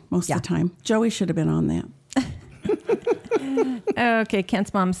funny most Yeah. of the time. Joey should have been on that. Okay,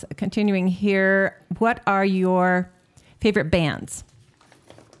 Kent's mom's continuing here. What are your favorite bands?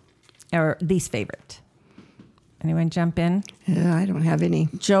 Or least favorite? Anyone jump in? I don't have any.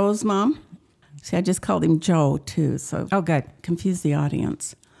 Joe's mom. See, I just called him Joe too, so Oh, good. confuse the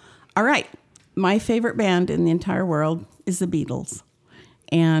audience. All right, my favorite band in the entire world is the Beatles,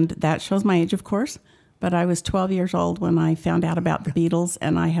 and that shows my age, of course. But I was 12 years old when I found out about the Beatles,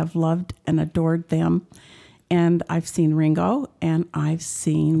 and I have loved and adored them. And I've seen Ringo, and I've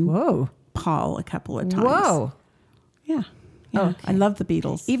seen Whoa. Paul a couple of times. Whoa. Yeah. Okay. I love the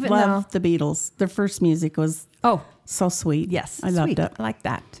Beatles. Even love the Beatles. Their first music was Oh, so sweet. yes. I loved sweet. it. I like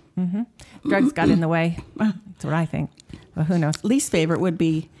that. Mm-hmm. Drugs got in the way. That's what I think. Well, who knows? Least favorite would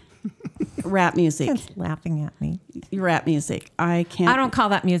be rap music. Kent's laughing at me. Rap music. I can't. I don't call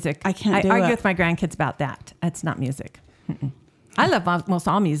that music. I can't do argue it. with my grandkids about that. It's not music. Mm-mm. I love most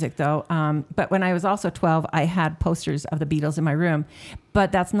all music, though. But when I was also 12, I had posters of the Beatles in my room.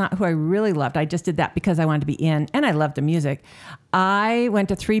 But that's not who I really loved. I just did that because I wanted to be in, and I loved the music. I went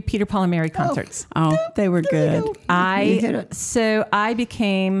to 3 Peter, Paul, and Mary concerts. Oh, they were good. You hit it. So I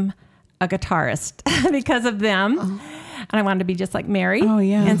became a guitarist because of them. And I wanted to be just like Mary Oh,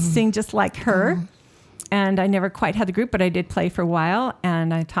 yeah. and sing just like her. And I never quite had the group, but I did play for a while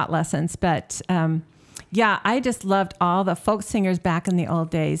and I taught lessons. But yeah, I just loved all the folk singers back in the old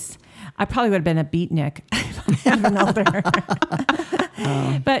days. I probably would have been a beatnik if I was even older.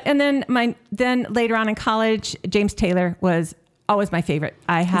 But and then later on in college, James Taylor was always my favorite.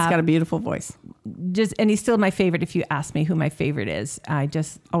 He's got a beautiful voice. And he's still my favorite. If you ask me who my favorite is, I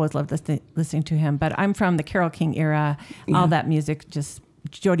just always loved listening to him. But I'm from the Carole King era, all that music, just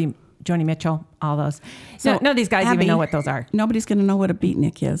Joni Mitchell, all those. So none of these guys Abby, even know what those are. Nobody's going to know what a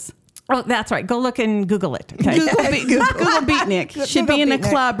beatnik is. Oh, that's right. Go look and Google it. Okay. Google beatnik. Should be in a beatnik.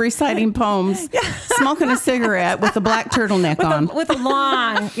 club reciting poems, smoking a cigarette with a black turtleneck on. With a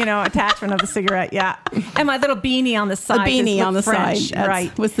long, attachment of the cigarette. Yeah. And my little beanie on the A side. beanie just on the look French, side. That's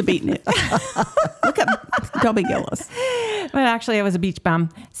right. with the beatnik. Look up Dobie Gillis. But actually, I was a beach bum.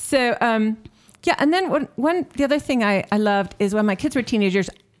 So, yeah. And then the other thing I loved is when my kids were teenagers,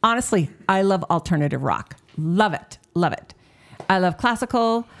 honestly, I love alternative rock. Love it. Love it. I love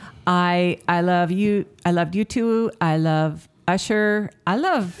classical. I love you. I loved U2. I love Usher.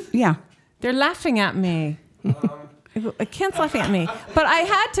 Yeah. They're laughing at me. Kent's laughing at me. But I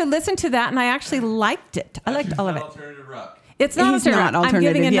had to listen to that, and I actually liked it. I liked all of it. Alternative rock. It's not He's alternative. not I'm giving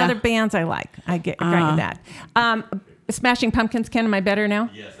alternative, yeah. another bands I like. I get that. Smashing Pumpkins, Ken, am I better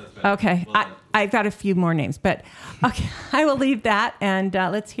now? Yes, that's better. Okay. Well done. I've got a few more names, but okay. I will leave that, and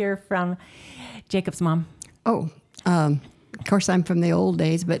let's hear from Jacob's mom. Oh, of course, I'm from the old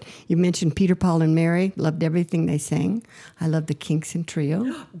days, but you mentioned Peter, Paul, and Mary. Loved everything they sang. I love the Kingston Trio.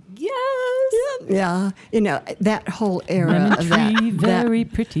 Yes. Yeah, that whole era of that. very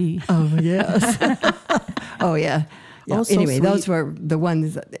pretty. Oh yes. Oh yeah. Yeah. Oh, so Anyway, those sweet. were the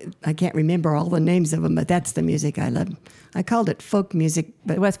ones. I can't remember all the names of them, but that's the music I loved. I called it folk music,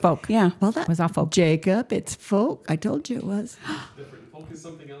 but It was folk. Yeah. well, that was all folk. Jacob, it's folk. I told you it was. Folk is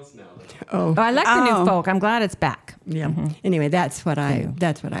something else now. Oh, I like the new folk. I'm glad it's back. Yeah. Anyway, that's what I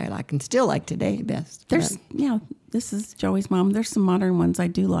like and still like today best. There's, this is Joey's mom. There's some modern ones I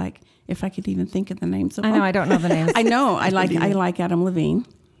do like, if I could even think of the names of I them. know I don't know the names. I know. I like Adam Levine.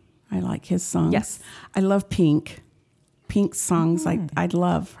 I like his songs. Yes. I love Pink. Pink's songs. I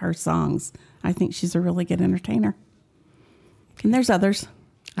love her songs. I think she's a really good entertainer. And there's others.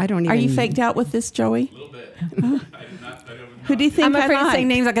 I don't even. Are you faked out with this, Joey? A little bit. I did not. Who do you think I'm afraid I to say like?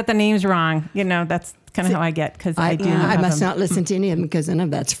 names. I got the names wrong. That's kind of how I get because I do. I love must them. not listen to any of them because none of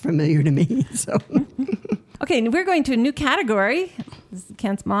that's familiar to me. So Okay, and we're going to a new category. This is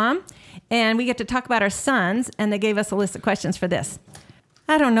Kent's mom, and we get to talk about our sons. And they gave us a list of questions for this.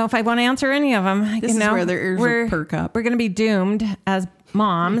 I don't know if I want to answer any of them. This is where their ears will perk up. We're going to be doomed as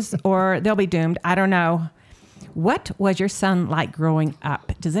moms, or they'll be doomed. I don't know. What was your son like growing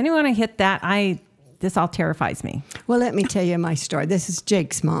up? Does anyone want to hit that? This all terrifies me. well, let me tell you my story. This is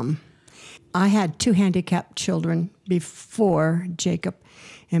Jake's mom. I had 2 handicapped children before Jacob,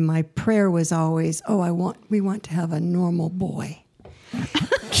 and my prayer was always, we want to have a normal boy.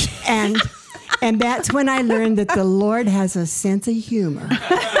 and And that's when I learned that the Lord has a sense of humor.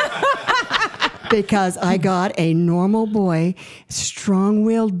 Because I got a normal boy,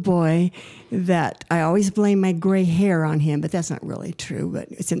 strong-willed boy, that I always blame my gray hair on him, but that's not really true, but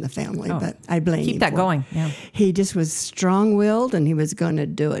it's in the family, but I blame him. Keep that for it. going. Yeah. He just was strong-willed, and he was going to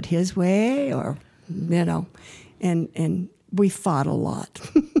do it his way, or, and we fought a lot.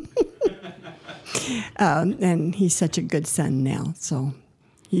 And he's such a good son now, so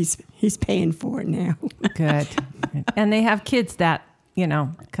he's paying for it now. Good. And they have kids that,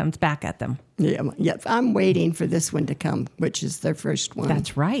 comes back at them. Yeah, I'm waiting for this one to come, which is their first one.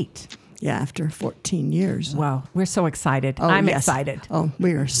 That's right. Yeah, after 14 years. Wow. We're so excited. Oh, I'm yes. excited. Oh,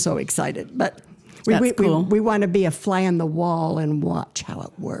 we are so excited. But That's cool. we want to be a fly on the wall and watch how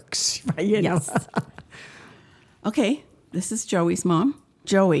it works. Right? Yes. Okay, this is Joey's mom.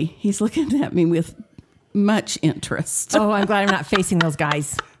 Joey, he's looking at me with much interest. Oh, I'm glad I'm not facing those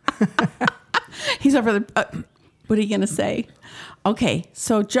guys. He's over there. What are you going to say? Okay,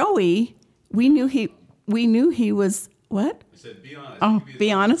 so Joey, we knew he was what? I said, be honest. Oh,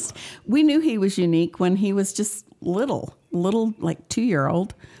 be honest. We knew he was unique when he was just little like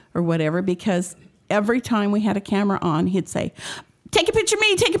 2-year-old or whatever, because every time we had a camera on, he'd say, "Take a picture of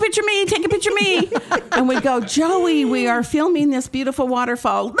me, take a picture of me, take a picture of me." And we'd go, "Joey, we are filming this beautiful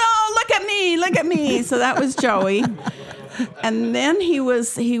waterfall." "No, look at me, look at me." So that was Joey. And then he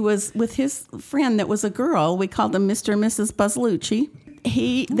was with his friend that was a girl. We called them Mr. and Mrs. Buzzlucci.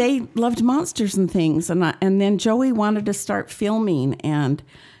 They loved monsters and things, and then Joey wanted to start filming, and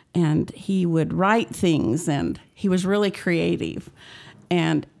he would write things, and he was really creative.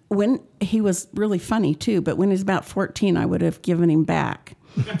 And when he was really funny too, but when he was about 14, I would have given him back.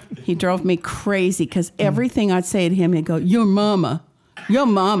 He drove me crazy because everything I'd say to him, he'd go, "Your mama, your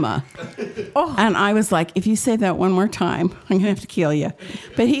mama." Oh. And I was like, if you say that one more time, I'm gonna have to kill you.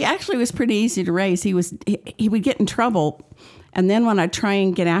 But he actually was pretty easy to raise. He would get in trouble, and then when I'd try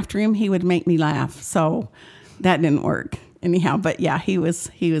and get after him, he would make me laugh. So that didn't work anyhow. But yeah, he was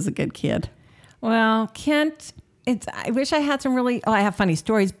a good kid. Well, Kent, I wish I had some I have funny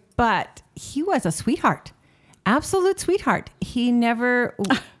stories, but he was a sweetheart. Absolute sweetheart. He never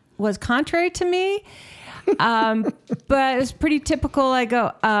was contrary to me. But it's pretty typical. I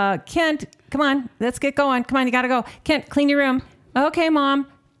go, "Kent, come on, let's get going. Come on, you got to go. Kent, clean your room." "Okay, Mom."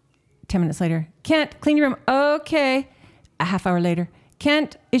 10 minutes later, "Kent, clean your room." "Okay." A half hour later,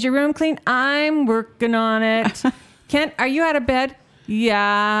 "Kent, is your room clean?" "I'm working on it." "Kent, are you out of bed?"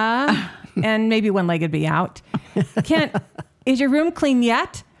 "Yeah." And maybe one leg would be out. "Kent, is your room clean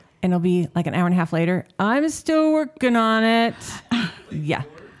yet?" And it'll be like an hour and a half later, "I'm still working on it." Yeah.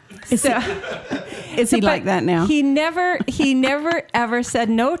 Is he like that now? He never ever said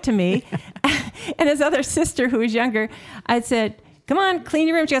no to me. And his other sister, who was younger, I said, "Come on, clean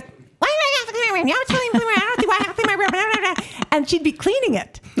your room." She goes, "Why do I have to clean my room? You have to clean my room. I don't see why I have to clean my room." And she'd be cleaning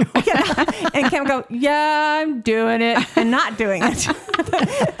it. And Cam would go, "Yeah, I'm doing it," and not doing it. So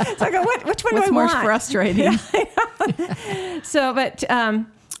I go, which one What's do I more want? frustrating? So, but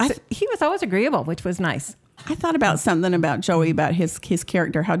he was always agreeable, which was nice. I thought about something about Joey, about his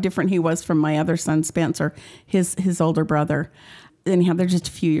character, how different he was from my other son, Spencer, his older brother. Anyhow, they're just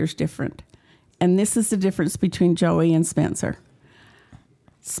a few years different. And this is the difference between Joey and Spencer.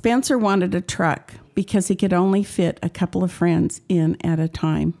 Spencer wanted a truck because he could only fit a couple of friends in at a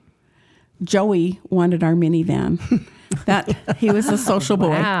time. Joey wanted our minivan. He was a social boy.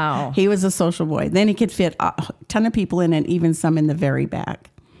 Wow. He was a social boy. Then he could fit a ton of people in, and even some in the very back.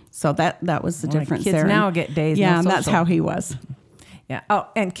 So that was the difference kids there. now get days, Yeah, no and that's social. how he was. Yeah. Oh,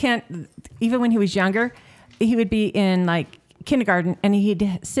 and Kent, even when he was younger, he would be in like kindergarten, and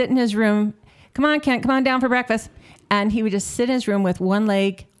he'd sit in his room. "Come on, Kent, come on down for breakfast." And he would just sit in his room with one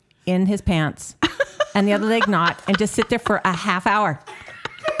leg in his pants and the other leg not, and just sit there for a half hour.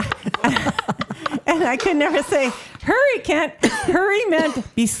 And I could never say, "Hurry, Kent." Hurry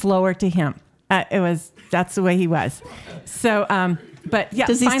meant be slower to him. That's the way he was. So, but yeah.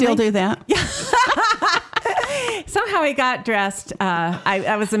 Does he still do that? Yeah. Somehow he got dressed.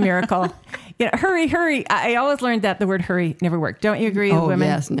 That was a miracle. Hurry, hurry. I always learned that the word hurry never worked. Don't you agree, Oh, women?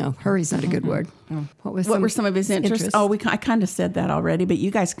 yes, no. Hurry's not a good word. What What were some of his interests? Oh, I kind of said that already, but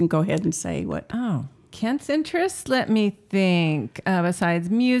you guys can go ahead and say what. Oh, Kent's interests? Let me think. Besides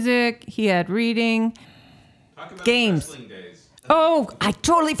music, he had reading, games. Wrestling days. Oh, I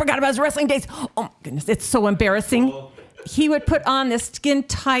totally forgot about his wrestling days. Oh, my goodness. It's so embarrassing. He would put on this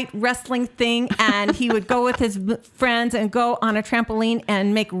skin-tight wrestling thing, and he would go with his friends and go on a trampoline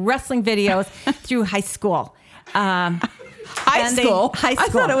and make wrestling videos through high school. High school? High school. I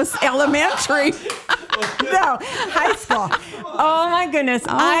thought it was elementary. No, high school. Oh my goodness.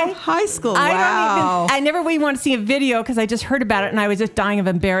 High school. Wow. I never really want to see a video because I just heard about it and I was just dying of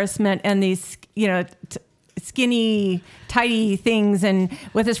embarrassment. And these, skinny, tidy things, and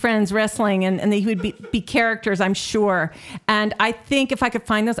with his friends wrestling, and he would be characters, I'm sure. And I think if I could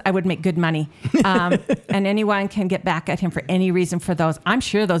find those, I would make good money. And anyone can get back at him for any reason for those. I'm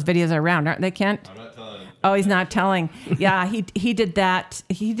sure those videos are around, aren't they, Kent? I'm not telling. Oh, he's not telling. Yeah, he did that.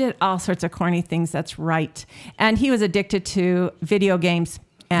 He did all sorts of corny things. That's right. And he was addicted to video games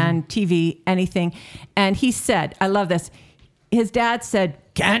and TV, anything. And he said, I love this. His dad said,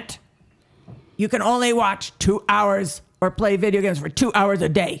 Kent, you can only watch 2 hours or play video games for 2 hours a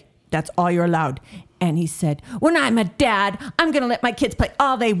day. That's all you're allowed. And he said, when I'm a dad, I'm going to let my kids play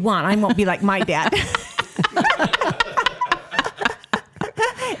all they want. I won't be like my dad.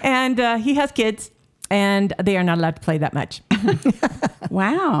 And he has kids, and they are not allowed to play that much.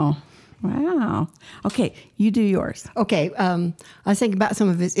 Wow. Okay, you do yours. Okay, I was thinking about some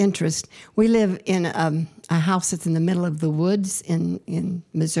of his interests. We live in a house that's in the middle of the woods in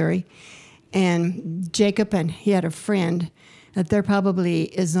Missouri. And Jacob, and he had a friend, that there probably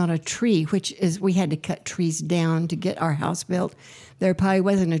is not a tree, which is, we had to cut trees down to get our house built. There probably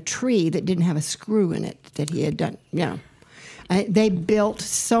wasn't a tree that didn't have a screw in it that he had done. They built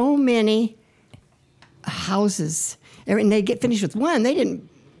so many houses. And they get finished with one. They didn't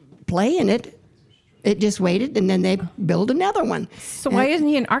play in it. It just waited, and then they build another one. So why isn't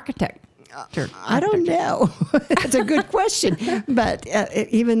he an architect? I don't know. That's a good question. But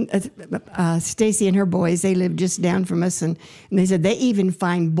even Stacy and her boys, they live just down from us, and they said they even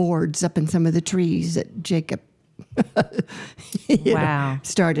find boards up in some of the trees that Jacob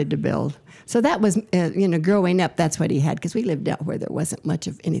started to build. So that was, growing up, that's what he had, because we lived out where there wasn't much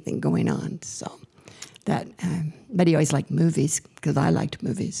of anything going on. So that, but he always liked movies, because I liked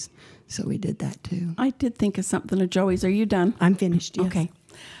movies. So we did that too. I did think of something of Joey's. Are you done? I'm finished, yes. Okay.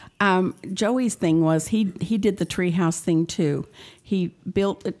 Joey's thing was he did the tree house thing too. They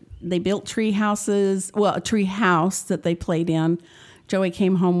built tree houses, a tree house that they played in. Joey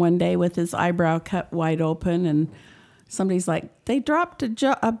came home one day with his eyebrow cut wide open, and somebody's like, they dropped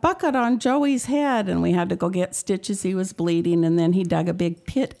a bucket on Joey's head, and we had to go get stitches. He was bleeding, and then he dug a big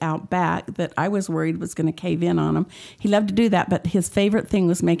pit out back that I was worried was going to cave in on him. He loved to do that, but his favorite thing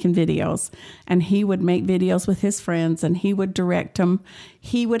was making videos, and he would make videos with his friends, and he would direct them.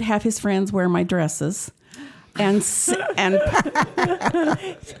 He would have his friends wear my dresses, and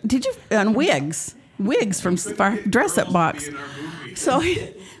wigs from our dress-up box. So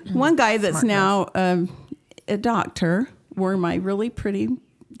one guy that's now a doctor wore my really pretty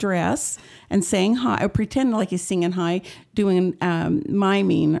dress and sang high, or pretending like he's singing high, doing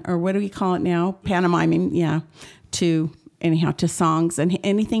miming, or what do we call it now? Pantomiming, to songs, and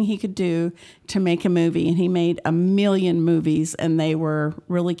anything he could do to make a movie. And he made 1 million movies, and they were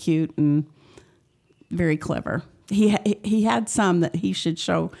really cute and very clever. He had some that he should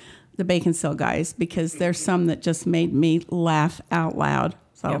show the Bacon Sale guys, because there's some that just made me laugh out loud.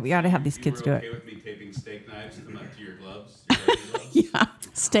 So yeah, we ought to have these kids do it. with me taping steak knives to your gloves? yeah,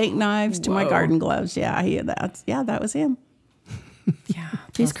 steak knives to my garden gloves. Yeah, that was him. Yeah,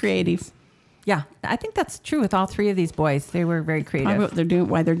 he's creative. Yeah, I think that's true with all three of these boys. They were very creative.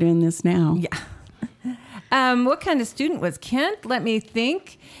 Why they're doing this now. Yeah. What kind of student was Kent? Let me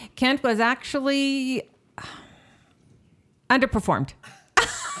think. Kent was actually underperformed.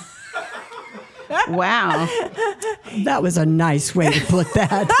 Wow. That was a nice way to put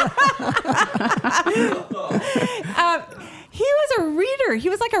that. He was a reader. He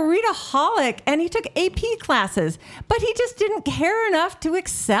was like a readaholic, and he took AP classes, but he just didn't care enough to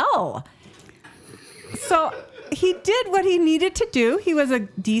excel. So he did what he needed to do. He was a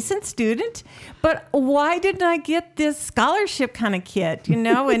decent student, but why didn't I get this scholarship kind of kid, And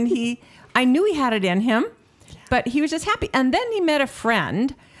I knew he had it in him, but he was just happy. And then he met a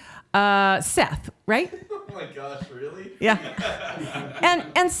friend, Seth, right? Oh my gosh, really? Yeah.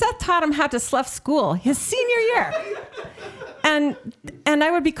 And Seth taught him how to slough school his senior year. And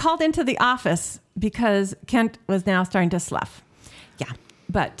I would be called into the office because Kent was now starting to slough. Yeah.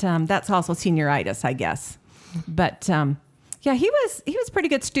 But that's also senioritis, I guess. But he was a pretty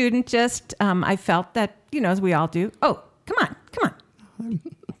good student. Just I felt that, as we all do. Oh, come on.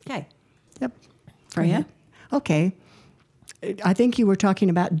 Okay. Yep. Freya? Okay. I think you were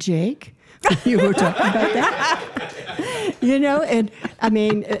talking about Jake. You were talking about that? And I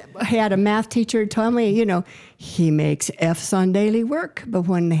mean, I had a math teacher tell me, he makes F's on daily work, but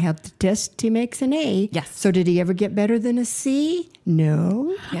when they have the test, he makes an A. Yes. So did he ever get better than a C?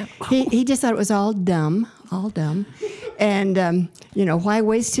 No. Yeah. He just thought it was all dumb. And, why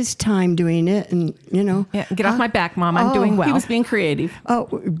waste his time doing it? And, Yeah, get off my back, Mom. I'm doing well. He was being creative.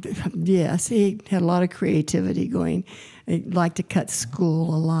 Oh, yes, he had a lot of creativity going. He liked to cut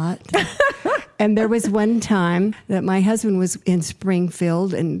school a lot. And there was one time that my husband was in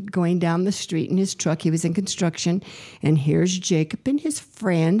Springfield and going down the street in his truck. He was in construction. And here's Jacob and his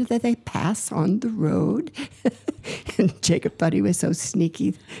friend that they pass on the road. And Jacob thought he was so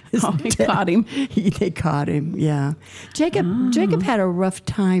sneaky. They caught him. They caught him, yeah. Jacob had a rough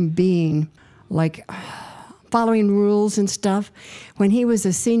time being like following rules and stuff. When he was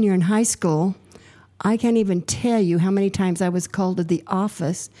a senior in high school, I can't even tell you how many times I was called to the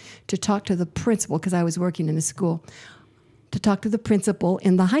office to talk to the principal, because I was working in the school, to talk to the principal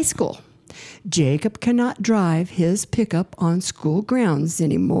in the high school. Jacob cannot drive his pickup on school grounds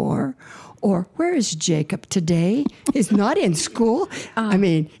anymore. Or, where is Jacob today? He's not in school. I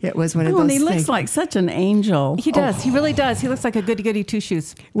mean, it was one of those And he things. looks like such an angel. He does. He really does. He looks like a goody-goody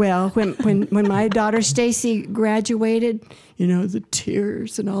two-shoes. Well, when my daughter Stacy graduated, the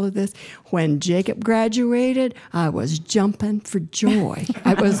tears and all of this. When Jacob graduated, I was jumping for joy.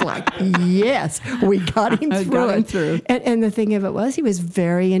 I was like, yes, we got him through. And the thing of it was, he was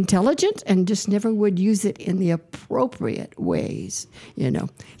very intelligent and just never would use it in the appropriate ways.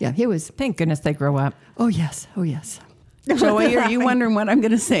 Yeah, he was. Thank goodness they grow up. Oh yes. Joey, are you wondering what I'm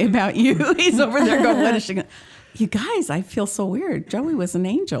going to say about you? He's over there going, what is she going to... You guys, I feel so weird. Joey was an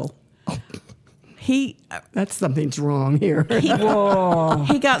angel. That's something's wrong here.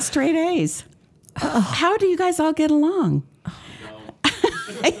 He got straight A's. How do you guys all get along?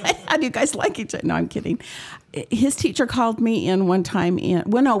 How do you guys like each other? No, I'm kidding. His teacher called me in one time.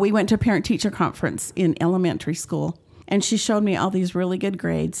 We went to a parent-teacher conference in elementary school, and she showed me all these really good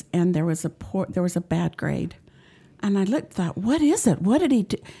grades, and there was a bad grade. And I thought, what is it? What did he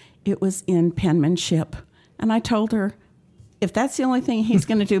do? It was in penmanship. And I told her, if that's the only thing he's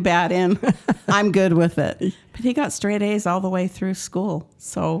going to do bad in, I'm good with it. But he got straight A's all the way through school.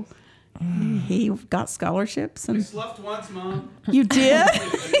 So he got scholarships. And Sloughed once, Mom. You did?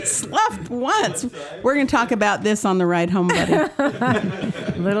 He sloughed once. We're going to talk about this on the ride home, buddy.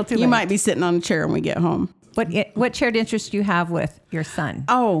 A little too late. You might be sitting on a chair when we get home. What shared interest do you have with your son?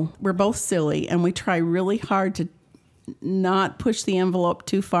 Oh, we're both silly, and we try really hard to not push the envelope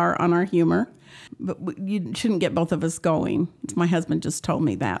too far on our humor. But you shouldn't get both of us going. My husband just told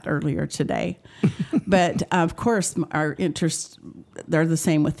me that earlier today. But, of course, our interests, they're the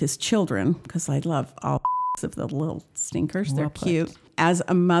same with his children, because I love all of the little stinkers. They're cute. As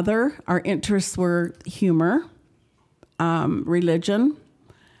a mother, our interests were humor, religion,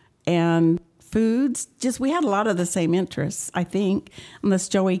 and foods. Just we had a lot of the same interests, I think, unless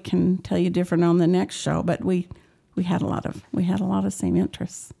Joey can tell you different on the next show. But we had a lot of same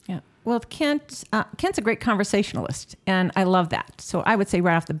interests. Yeah. Well, Kent's a great conversationalist, and I love that. So I would say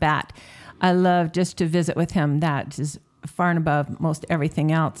right off the bat, I love just to visit with him. That is far and above most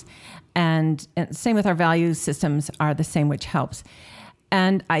everything else. And same with our value systems are the same, which helps.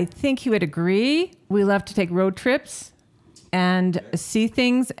 And I think he would agree. We love to take road trips and see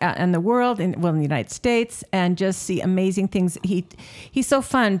things in the world, in the United States, and just see amazing things. He's so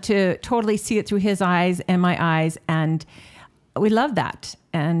fun to totally see it through his eyes and my eyes, and we love that.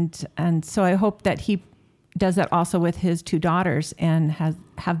 And so I hope that he does that also with his two daughters and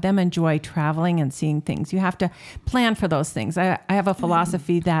have them enjoy traveling and seeing things. You have to plan for those things. I have a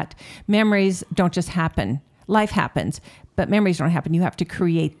philosophy that memories don't just happen. Life happens, but memories don't happen. You have to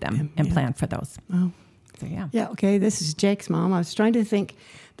create them and plan for those. Oh. So, yeah. Yeah, okay, this is Jake's mom. I was trying to think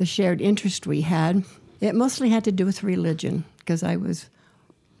the shared interest we had. It mostly had to do with religion, because I was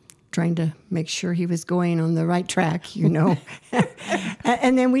trying to make sure he was going on the right track,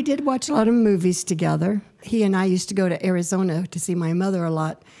 And then we did watch a lot of movies together. He and I used to go to Arizona to see my mother a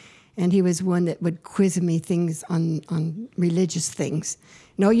lot, and he was one that would quiz me things on religious things.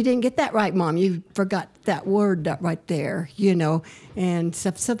 No, you didn't get that right, Mom. You forgot that word right there, and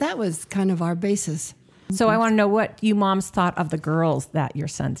stuff. So that was kind of our basis. So I want to know what you moms thought of the girls that your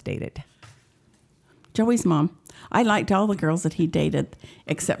sons dated. Joey's mom. I liked all the girls that he dated,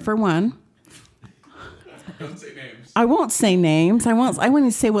 except for one. Don't say names. I won't say names. I want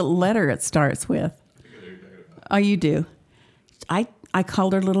to say what letter it starts with. Oh, you do. I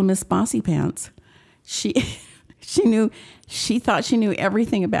called her Little Miss Bossy Pants. She thought she knew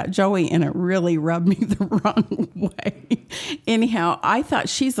everything about Joey, and it really rubbed me the wrong way. Anyhow, I thought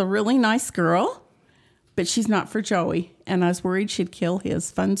she's a really nice girl, but she's not for Joey. And I was worried she'd kill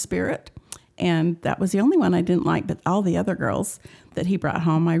his fun spirit. And that was the only one I didn't like. But all the other girls that he brought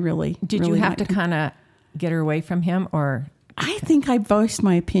home, I really Did really you have to liked. kind of get her away from him, or? I think I voiced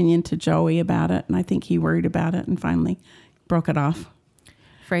my opinion to Joey about it, and I think he worried about it and finally broke it off.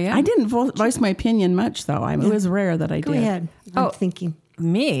 Freya? I didn't voice my opinion much, though. It was rare that I Go did. ahead. I'm thinking.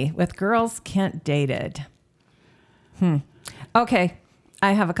 Me, with girls Kent dated. Okay,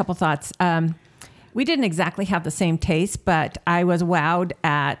 I have a couple thoughts. We didn't exactly have the same taste, but I was wowed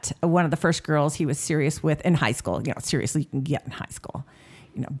at one of the first girls he was serious with in high school. You know, seriously, you can get in high school.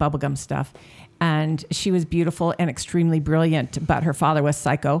 You know, bubblegum stuff. And she was beautiful and extremely brilliant, but her father was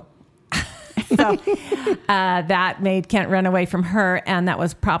psycho. So that made Kent run away from her, and that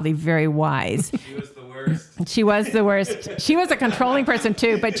was probably very wise. She was the worst. She was the worst. She was a controlling person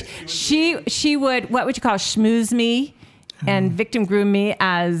too, but she would, what would you call, schmooze me and victim groom me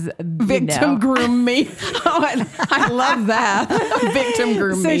as Victim groom me. Oh, I love that. Victim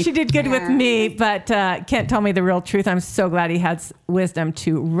groom So me. she did good with me, but Kent told me the real truth. I'm so glad he had wisdom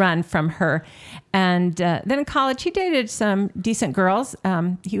to run from her. And then in college, he dated some decent girls.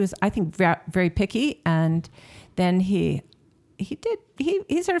 He was, I think, very picky. And then he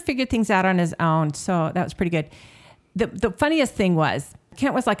sort of figured things out on his own. So that was pretty good. The funniest thing was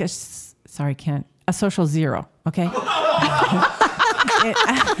Kent was like a social zero. Okay.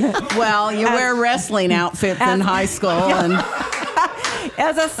 Well, you wear wrestling outfits in high school, and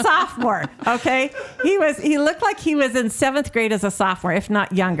As a sophomore, okay? He looked like he was in 7th grade as a sophomore, if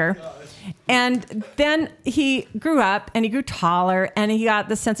not younger. And then he grew up and he grew taller and he got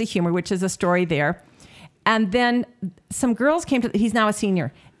the sense of humor, which is a story there. And then some girls came to, he's now a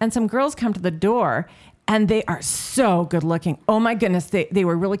senior, and some girls come to the door and they are so good looking. Oh my goodness, they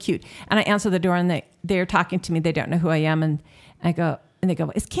were really cute. And I answer the door and they're talking to me. They don't know who I am. And I go, and they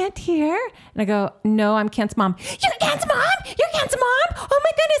go, is Kent here? And I go, no, I'm Kent's mom. You're Kent's mom? You're Kent's mom? Oh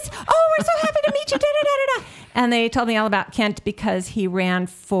my goodness. Oh, we're so happy to meet you. Da, da, da, da, da. And they told me all about Kent because he ran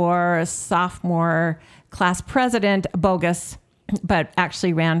for sophomore class president, bogus, but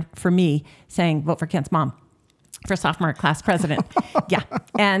actually ran for me, saying, vote for Kent's mom for sophomore class president. Yeah.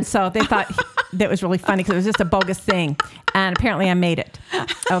 And so they thought that was really funny because it was just a bogus thing. And apparently I made it.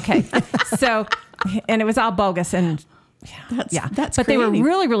 Okay. So, and it was all bogus and that's but they were creative.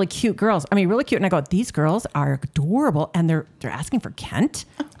 really, really cute girls. I mean, really cute. And I go, these girls are adorable. And they're asking for Kent.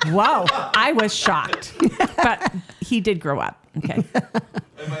 Wow. I was shocked, but he did grow up. Okay.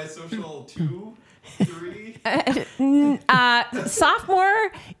 Am I a social 2, 3?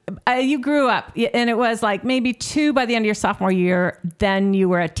 Sophomore, you grew up, and it was like maybe 2 by the end of your sophomore year. Then you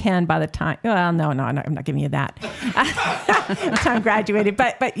were a 10 by the time. Well, no, I'm not giving you that. Time I graduated,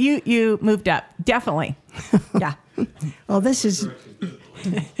 but you moved up, definitely. Yeah. Well, this is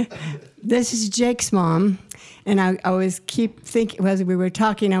Jake's mom, and I always keep thinking, as we were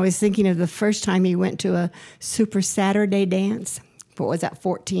talking, I was thinking of the first time he went to a Super Saturday dance. What was that,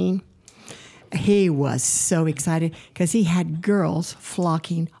 14? He was so excited because he had girls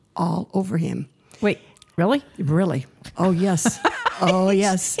flocking all over him. Wait, really? Really? Oh, yes. Oh,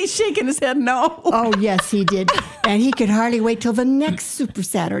 yes. He's shaking his head no. Oh, yes, he did. And he could hardly wait till the next Super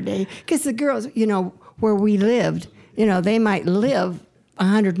Saturday because the girls, where we lived, they might live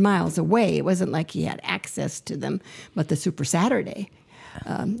 100 miles away. It wasn't like he had access to them. But the Super Saturday,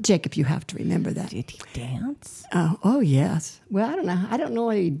 Jacob, you have to remember that. Did he dance? Oh, yes. Well, I don't know. I don't know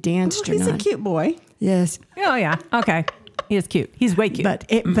whether he danced or He's not. a cute boy. Yes. Oh, yeah. Okay. He is cute. He's way cute.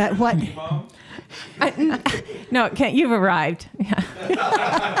 But what? No, Kent, you've arrived. Yeah.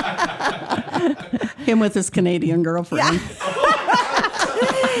 Him with his Canadian girlfriend.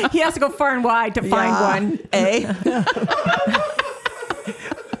 He has to go far and wide to find one.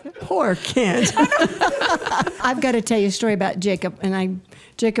 Poor Kent. I've got to tell you a story about Jacob. And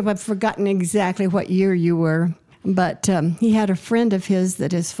Jacob, I've forgotten exactly what year you were. But he had a friend of his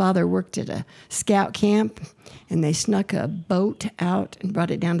that his father worked at a scout camp. And they snuck a boat out and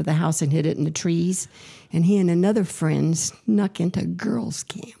brought it down to the house and hid it in the trees. And he and another friend snuck into girls'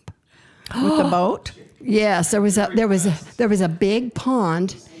 camp. With the boat. Yes, there was a big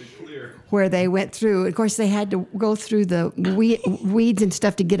pond where they went through. Of course, they had to go through the weeds and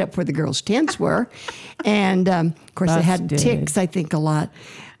stuff to get up where the girls' tents were, and of course they had ticks. I think a lot,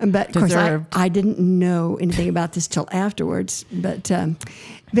 but of course I didn't know anything about this till afterwards. But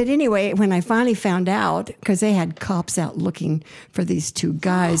anyway, when I finally found out, because they had cops out looking for these 2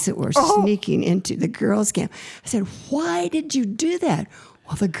 guys that were sneaking into the girls' camp, I said, "Why did you do that?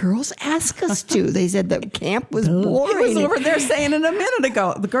 Well, the girls asked us to. They said the camp was boring. He was over there saying it a minute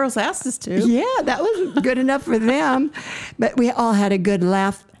ago. The girls asked us to. Yeah, that was good enough for them. But we all had a good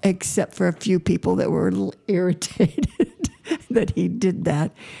laugh, except for a few people that were a little irritated that he did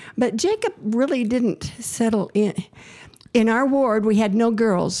that. But Jacob really didn't settle in. In our ward, we had no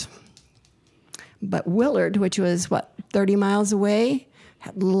girls. But Willard, which was, 30 miles away,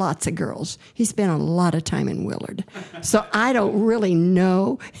 had lots of girls. He spent a lot of time in Willard. So I don't really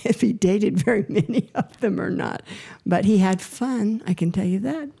know if he dated very many of them or not. But he had fun, I can tell you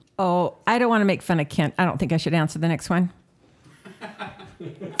that. Oh, I don't want to make fun of Kent. I don't think I should answer the next one.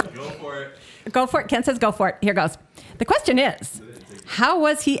 Go for it. Go for it. Kent says go for it. Here goes. The question is, how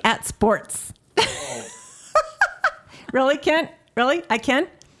was he at sports? Really, Kent? Really? I can?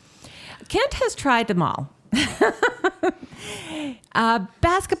 Kent has tried them all.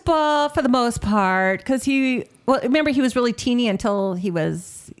 Basketball for the most part, because remember he was really teeny until he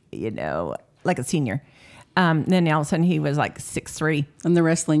was, like a senior. Then all of a sudden he was like 6'3". And the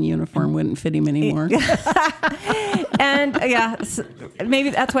wrestling uniform wouldn't fit him anymore. And maybe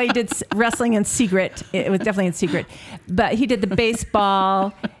that's why he did wrestling in secret. It was definitely in secret. But he did the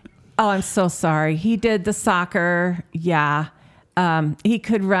baseball. Oh, I'm so sorry. He did the soccer. Yeah. He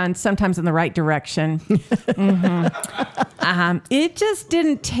could run sometimes in the right direction. Mm-hmm. It just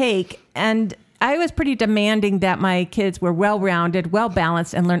didn't take. And I was pretty demanding that my kids were well-rounded,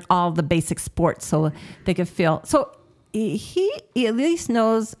 well-balanced, and learn all the basic sports so they could feel. So he at least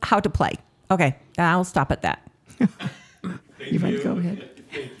knows how to play. Okay, I'll stop at that. You want to go ahead?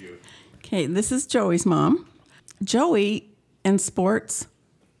 Thank you. Okay, this is Joey's mom. Joey in sports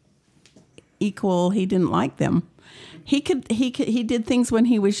equal he didn't like them. He did things when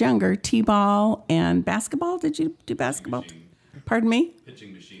he was younger, t-ball and basketball. Did you do basketball? Machine. Pardon me?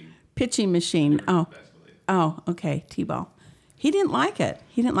 Pitching machine. Oh, okay, t-ball. He didn't like it.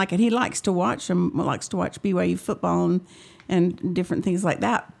 He likes to watch BYU football and different things like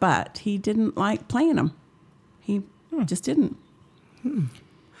that, but he didn't like playing them. He just didn't.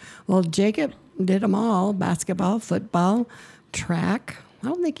 Well, Jacob did them all: basketball, football, track. I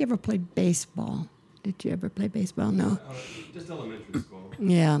don't think he ever played baseball. Did you ever play baseball? No. Just elementary school.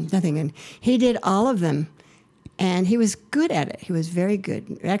 Yeah, nothing. And he did all of them, and he was good at it. He was very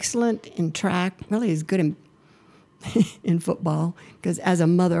good, excellent in track. Really, he was good in in football. Because as a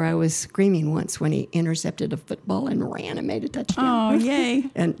mother, I was screaming once when he intercepted a football and ran and made a touchdown. Oh, yay!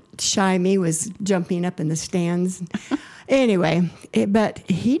 And shy me was jumping up in the stands. Anyway, but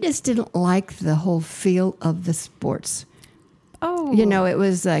he just didn't like the whole feel of the sports. Oh. It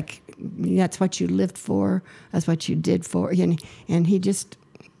was like, that's what you lived for. That's what you did for. And he just...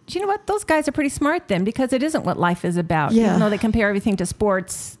 Do you know what? Those guys are pretty smart then, because it isn't what life is about. Yeah. Even though they compare everything to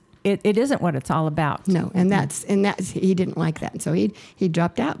sports, it isn't what it's all about. No, and that's he didn't like that. So he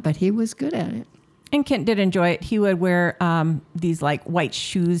dropped out, but he was good at it. And Kent did enjoy it. He would wear these like white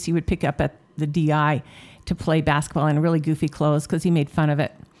shoes he would pick up at the DI to play basketball in really goofy clothes because he made fun of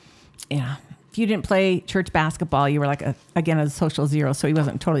it. Yeah. If you didn't play church basketball, you were like, a social zero. So he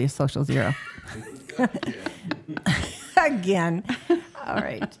wasn't totally a social zero. Again. All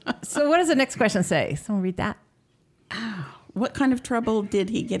right. So what does the next question say? Someone read that. What kind of trouble did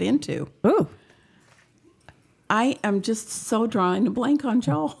he get into? Ooh. I am just so drawing a blank on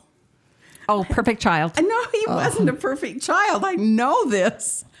Joel. Oh, perfect child. No, he wasn't a perfect child. I know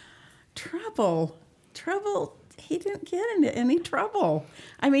this. Trouble. He didn't get into any trouble.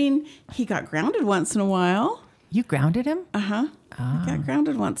 I mean, he got grounded once in a while. You grounded him? He got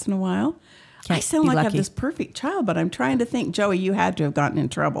grounded once in a while. Can't I sound be like I have lucky. this perfect child, but I'm trying to think, Joey, you had to have gotten in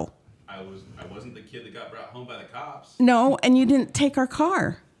trouble. I wasn't the kid that got brought home by the cops. No, and you didn't take our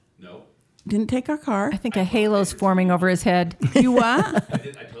car. No. Didn't take our car. I think a halo's forming over his head. You what? I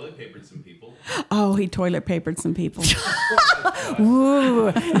toilet papered some people. Oh, he toilet papered some people. Ooh.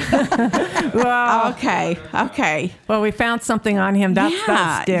 Okay. Well, we found something on him. That's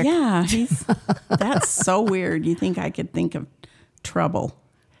stick. Yeah, that's so weird. You think I could think of trouble?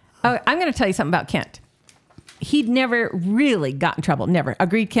 Oh, I'm going to tell you something about Kent. He'd never really got in trouble. Never.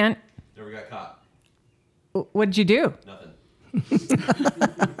 Agreed, Kent? Never got caught. What did you do? Nothing.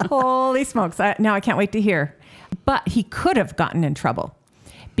 Holy smokes. Now I can't wait to hear. But he could have gotten in trouble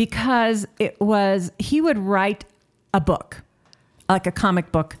because he would write a book, like a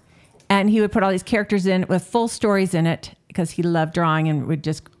comic book, and he would put all these characters in with full stories in it because he loved drawing and would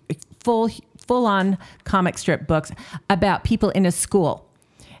just full-on comic strip books about people in his school.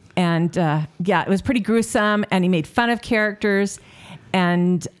 And it was pretty gruesome, and he made fun of characters.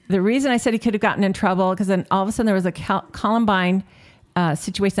 And the reason I said he could have gotten in trouble, because then all of a sudden there was a Columbine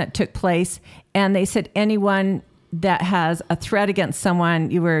situation that took place, and they said anyone that has a threat against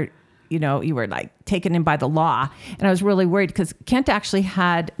someone, you were like taken in by the law. And I was really worried because Kent actually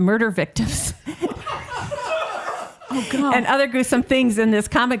had murder victims. Oh, God. And other gruesome things in this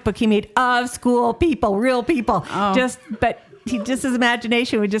comic book he made of school people, real people. But his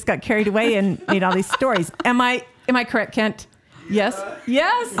imagination would just got carried away and made all these stories. Am I correct, Kent? Yes.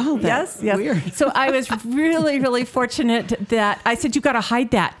 Yes. Oh, yes. that's Yes. weird. So I was really, really fortunate that I said, you got to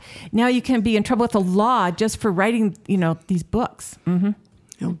hide that. Now you can be in trouble with the law just for writing, these books. Mm-hmm.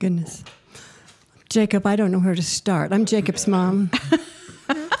 Oh, goodness. Jacob, I don't know where to start. I'm Jacob's mom.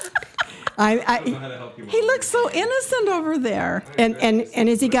 He looks so innocent over there. And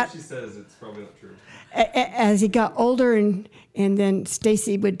as he got She says it's probably not true. as he got older, and then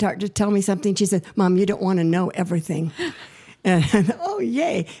Stacy would start to tell me something. She said, "Mom, you don't want to know everything." And oh,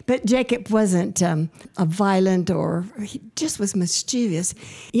 yay! But Jacob wasn't a violent, or he just was mischievous.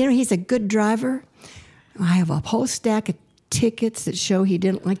 He's a good driver. I have a whole stack of tickets that show he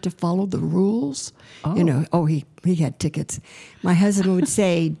didn't like to follow the rules. He had tickets. My husband would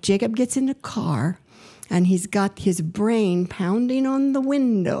say, Jacob gets in the car and he's got his brain pounding on the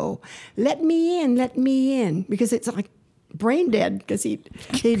window. Let me in, because it's like brain dead, because he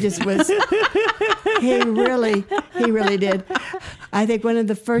just was, he really did. I think one of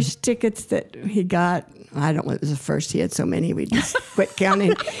the first tickets that he got, I don't know if it was the first, he had so many, we just quit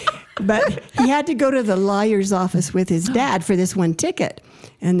counting. But he had to go to the lawyer's office with his dad for this one ticket.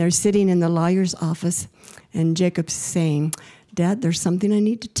 And they're sitting in the lawyer's office, and Jacob's saying, Dad, there's something I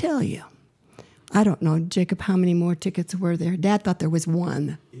need to tell you. I don't know, Jacob, how many more tickets were there? Dad thought there was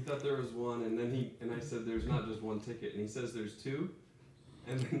one. He thought there was one, and then I said, there's not just one ticket. And he says there's two.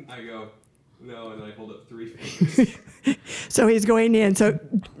 And then I go, no, and I hold up 3 fingers. So he's going in. So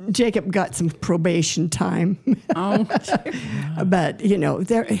Jacob got some probation time. Oh. But,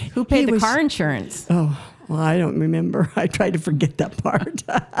 Who paid the car insurance? Oh, well, I don't remember. I tried to forget that part.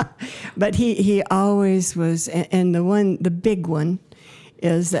 But he always was, and the big one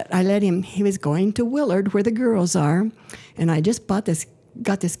is that I let him, he was going to Willard where the girls are, and I just got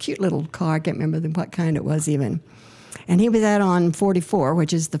this cute little car. I can't remember what kind it was even. And he was out on 44,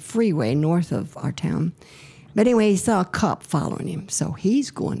 which is the freeway north of our town. But anyway, he saw a cop following him, so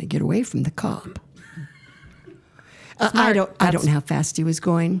he's going to get away from the cop. I don't know how fast he was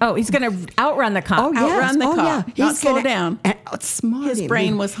going. Oh, he's going to outrun the cop. Oh, yes. Outrun the cop. Yeah. Not slow down. Outsmart His him.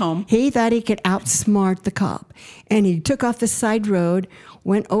 brain was home. He thought he could outsmart the cop. And he took off the side road,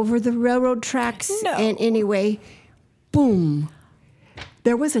 went over the railroad tracks, No. and anyway, boom.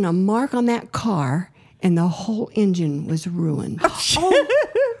 There wasn't a mark on that car, and the whole engine was ruined.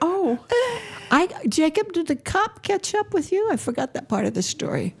 Oh. Jacob, did the cop catch up with you? I forgot that part of the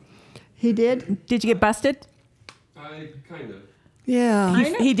story. He did? Did you get busted? I kind of. Yeah.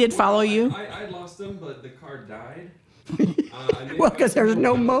 He did follow you? I lost him, but the car died. Well, 'cause there was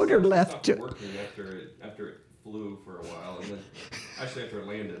no motor left to- Stopped working after it flew for a while, and then actually after it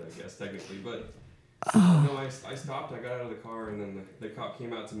landed, I guess technically. But no, I stopped. I got out of the car, and then the cop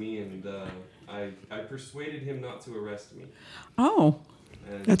came out to me, and I persuaded him not to arrest me. Oh.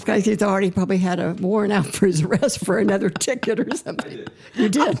 And That's because he's already probably had a warrant out for his arrest for another ticket or something. I did. You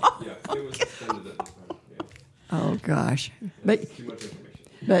did? Yeah, it was suspended at the time. Yeah, Oh, gosh. But too much information.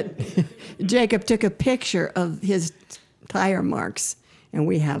 But Jacob took a picture of his tire marks, and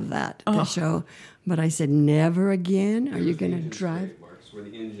we have that to show. But I said, never again. Are you going to Engine drive? scrape marks where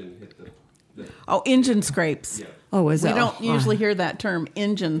the engine hit the Oh, engine scrapes. yeah. Oh, was We that? don't usually hear that term,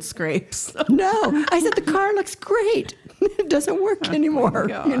 engine scrapes. No. I said, the car looks great. It doesn't work anymore.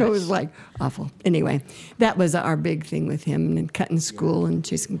 It was like awful. Anyway, that was our big thing with him, and cutting school and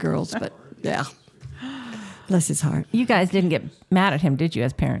chasing girls. But yeah, bless his heart. You guys didn't get mad at him, did you,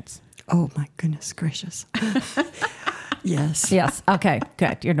 as parents? Oh, my goodness gracious. Yes. Yes. Okay.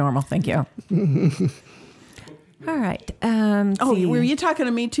 Good. You're normal. Thank you. All right. Oh, see. were you talking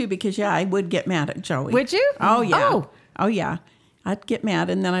to me too? Because I would get mad at Joey. Would you? Oh yeah. Oh. Oh yeah. I'd get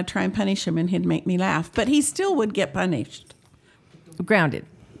mad, and then I'd try and punish him, and he'd make me laugh. But he still would get punished. Grounded.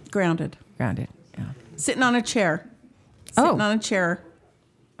 Grounded. Yeah. Sitting on a chair. Oh. Sitting on a chair.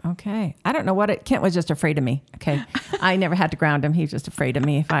 Okay. I don't know Kent was just afraid of me. Okay. I never had to ground him. He was just afraid of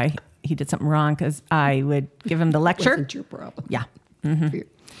me if he did something wrong, because I would give him the lecture. Wasn't your problem. Yeah.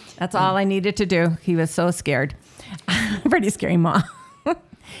 That's all I needed to do. He was so scared. Pretty scary mom.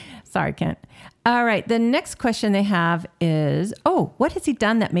 Sorry, Kent. All right. The next question they have is, what has he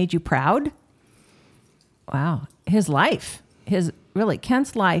done that made you proud? Wow. His life.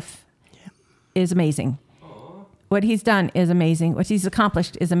 Kent's life is amazing. What he's done is amazing. What he's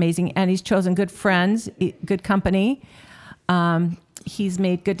accomplished is amazing. And he's chosen good friends, good company. He's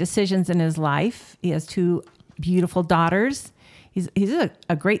made good decisions in his life. He has 2 beautiful daughters. He's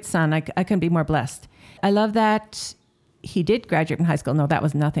a great son. I couldn't be more blessed. I love that he did graduate from high school. No, that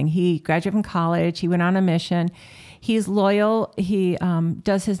was nothing. He graduated from college. He went on a mission. He's loyal. He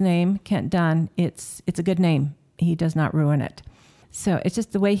does his name, Kent Dunn. It's a good name. He does not ruin it. So it's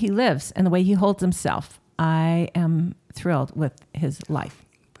just the way he lives and the way he holds himself. I am thrilled with his life.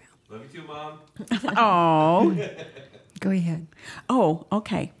 Love you too, Mom. Oh. Go ahead. Oh,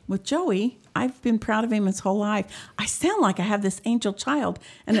 okay. With Joey, I've been proud of him his whole life. I sound like I have this angel child.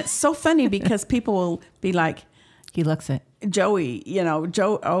 And it's so funny because people will be like, He looks it. Joey,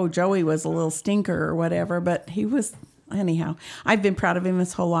 Joey was a little stinker or whatever, but he was, anyhow. I've been proud of him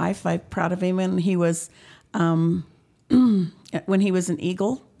his whole life. I'm proud of him when he was, when he was an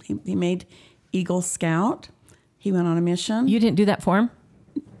Eagle. He made Eagle Scout. He went on a mission. You didn't do that for him?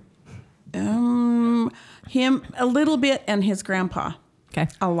 Him a little bit, and his grandpa. Okay.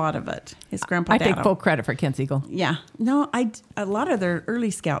 A lot of it. His grandpa. I take full credit for Kent's Eagle. Yeah. No, a lot of their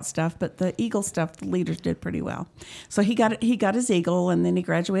early Scout stuff, but the Eagle stuff, the leaders did pretty well. So he got his Eagle, and then he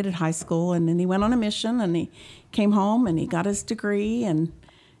graduated high school, and then he went on a mission, and he came home, and he got his degree, and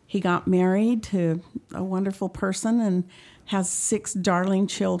he got married to a wonderful person, and has 6 darling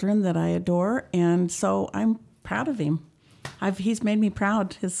children that I adore, and so I'm proud of him. He's made me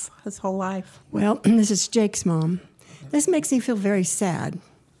proud his whole life. Well, this is Jake's mom. This makes me feel very sad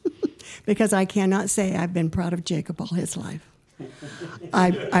because I cannot say I've been proud of Jacob all his life.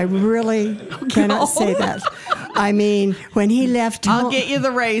 I really cannot say that. I mean, when he left home, I'll get you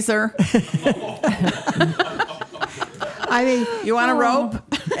the razor. I mean, You want a rope?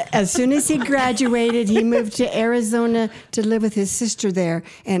 as soon as he graduated, he moved to Arizona to live with his sister there,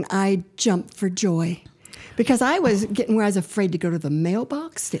 and I jumped for joy. Because I was getting where I was afraid to go to the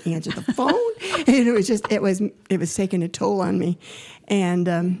mailbox to answer the phone, and it was taking a toll on me, and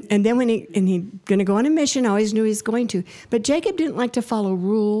then when he going to go on a mission, I always knew he was going to. But Jacob didn't like to follow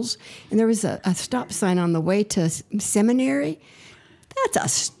rules, and there was a stop sign on the way to seminary. That's a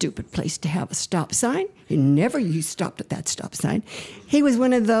stupid place to have a stop sign. He stopped at that stop sign. He was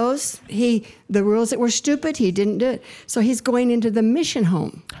one of those. The rules that were stupid, he didn't do it. So he's going into the mission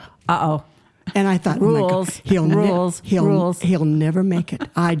home. Uh-oh. And I thought, Rules, oh my God, rules. he'll never make it.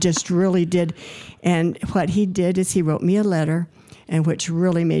 I just really did. And what he did is he wrote me a letter, and which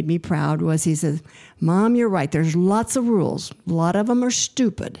really made me proud was he says, Mom, you're right. There's lots of rules. A lot of them are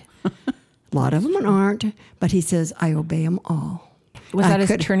stupid. A lot of them aren't. But he says, I obey them all. Was that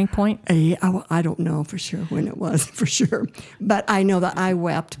his turning point? I don't know for sure when it was, for sure. But I know that I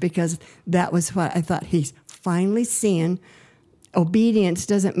wept because that was what I thought. He's finally seeing obedience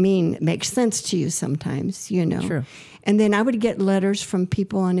doesn't mean it makes sense to you sometimes, True. And then I would get letters from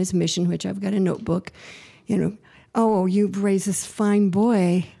people on his mission, which I've got a notebook, oh, you've raised this fine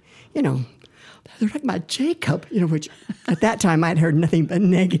boy, they're talking about Jacob, which at that time I'd heard nothing but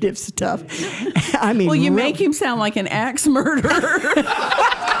negative stuff. I mean, Well, you make him sound like an axe murderer.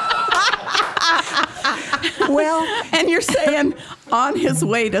 well, And you're saying on his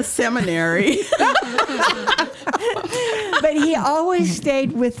way to seminary. but he always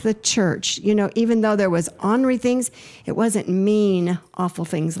stayed with the church, even though there was ornery things, it wasn't mean, awful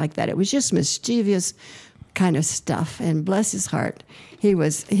things like that. It was just mischievous kind of stuff. And bless his heart, he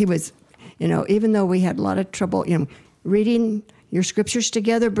was, even though we had a lot of trouble, reading your scriptures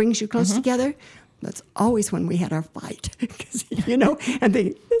together brings you close together. That's always when we had our fight, because, and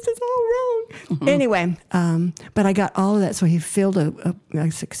thinking, this is all wrong. Anyway, but I got all of that. So he filled a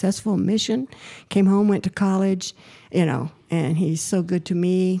successful mission, came home, went to college, and he's so good to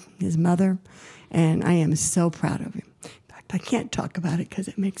me, his mother, and I am so proud of him. In fact, I can't talk about it because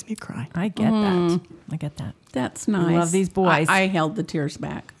it makes me cry. I get that. I get that. That's nice. Love these boys. I held the tears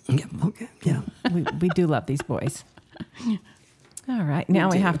back. Yeah, okay, yeah. We do love these boys. All right.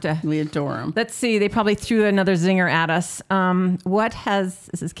 Now we have to. We adore them. Let's see. They probably threw another zinger at us.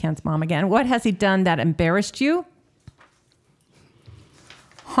 This is Kent's mom again. What has he done that embarrassed you?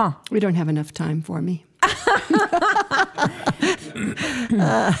 We don't have enough time for me.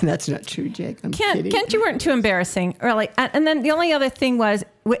 That's not true, Jake. I'm kidding. Kent, you weren't too embarrassing, really. And then the only other thing was,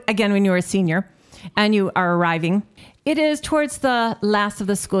 again, when you were a senior and you are arriving, it is towards the last of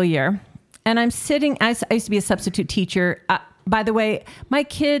the school year. And I'm sitting, I used to be a substitute teacher. By the way, my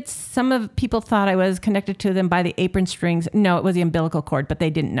kids, some of people thought I was connected to them by the apron strings. No, it was the umbilical cord, but they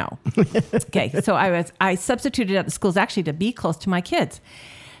didn't know. Okay, so I substituted at the schools actually to be close to my kids.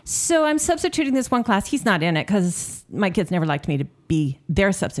 So I'm substituting this one class. He's not in it because my kids never liked me to be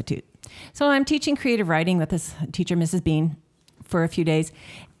their substitute. So I'm teaching creative writing with this teacher, Mrs. Bean, for a few days.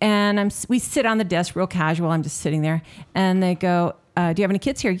 And we sit on the desk real casual. I'm just sitting there. And they go, do you have any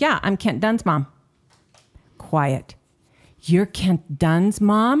kids here? Yeah, I'm Kent Dunn's mom. quiet. You're Kent Dunn's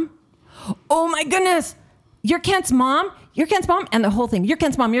mom? Oh my goodness. You're Kent's mom? You're Kent's mom? And the whole thing. You're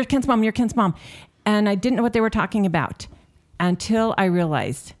Kent's mom. You're Kent's mom. You're Kent's mom. And I didn't know what they were talking about until I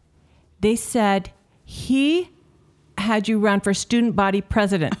realized they said he had you run for student body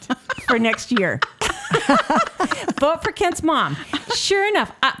president for next year. Vote for Kent's mom. Sure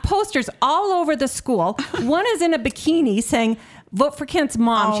enough, posters all over the school. One is in a bikini saying, vote for Kent's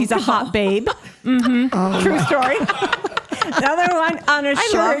mom. She's a hot babe. True story. The other one on a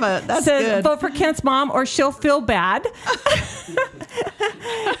shirt love it. That's says, good. vote for Kent's mom or she'll feel bad.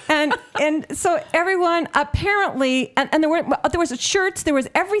 and so everyone apparently, and there was shirts, there was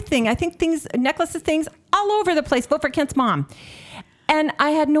everything. I think things, necklaces, things all over the place. Vote for Kent's mom. And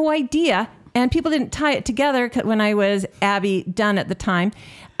I had no idea. And people didn't tie it together when I was Abby Dunn at the time.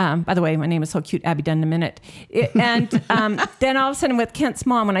 By the way, my name is so cute, Abby Dunn in a minute. And then all of a sudden with Kent's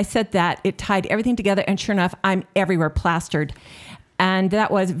mom, when I said that, it tied everything together. And sure enough, I'm everywhere plastered. And that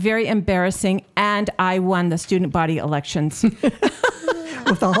was very embarrassing. And I won the student body elections.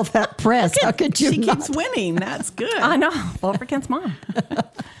 With all that press, how could you She not? keeps winning. That's good. I know. Vote for Kent's mom.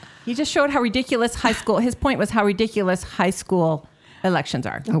 He just showed how ridiculous his point was how ridiculous high school elections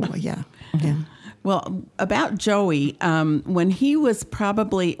are. Oh, well, yeah. Yeah. Well, about Joey, when he was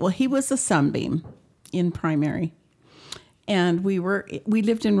he was a Sunbeam in primary. And we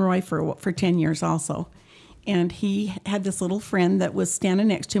lived in Roy for 10 years also. And he had this little friend that was standing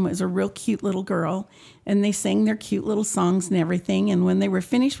next to him. It was a real cute little girl. And they sang their cute little songs and everything. And when they were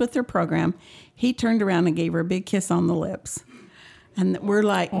finished with their program, he turned around and gave her a big kiss on the lips. And we're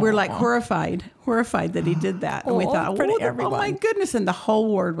like horrified that he did that. And we thought, oh my goodness. And the whole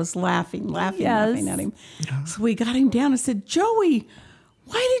ward was laughing at him. So we got him down and said, Joey,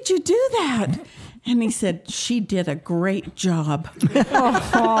 why did you do that? And he said, she did a great job.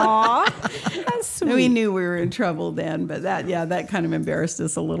 Aww. That's sweet. We knew we were in trouble then, but that kind of embarrassed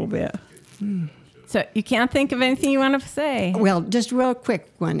us a little bit. So you can't think of anything you want to say? Well, just real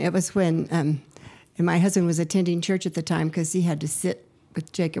quick one. It was when and my husband was attending church at the time because he had to sit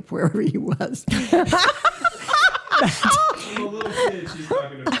with Jacob wherever he was. The little kid she's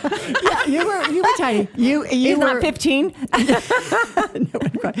talking about. Yeah, you were tiny. You He's were not 15.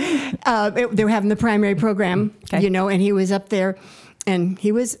 They were having the primary program, Okay. and he was up there, and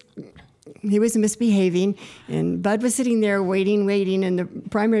he was misbehaving, and Bud was sitting there waiting, and the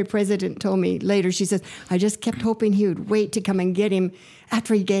primary president told me later, she says, I just kept hoping he would wait to come and get him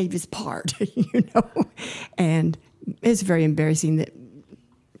after he gave his part, and it's very embarrassing that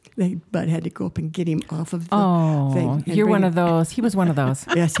Bud had to go up and get him off of the thing. You're one of those. He was one of those.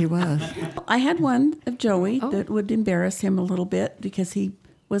 Yes, he was. I had one of Joey that would embarrass him a little bit because he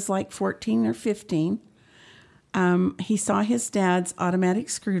was like 14 or 15. He saw his dad's automatic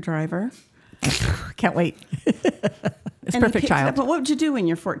screwdriver. Can't wait. It's And he perfect picked it child. up. But what would you do when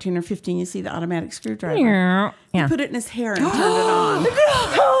you're 14 or 15? You see the automatic screwdriver. Yeah. He put it in his hair and turned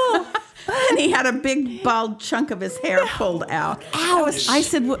it on. And he had a big bald chunk of his hair pulled out. Ouch. I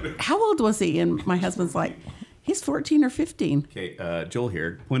said, how old was he? And my husband's like, he's 14 or 15. Okay, Joel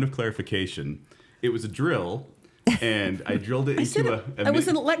here. Point of clarification. It was a drill, and I drilled it into a It was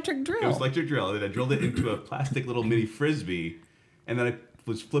an electric drill. It was an electric drill, and I drilled it into a plastic little mini frisbee, and then I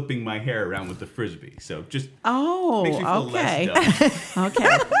was flipping my hair around with the frisbee. So just makes me feel okay. less dumb.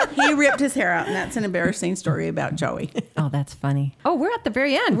 Okay. He ripped his hair out, and that's an embarrassing story about Joey. Oh, that's funny. Oh, we're at the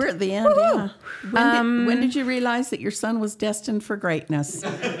very end. We're at the end, yeah. When did you realize that your son was destined for greatness?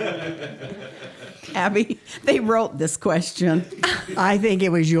 Abby, they wrote this question. I think it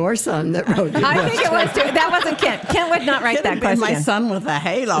was your son that wrote it. I think it was too. That wasn't Kent. Kent would not write Could that have been question. my son with a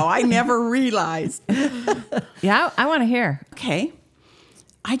halo. I never realized. Yeah, I want to hear. Okay.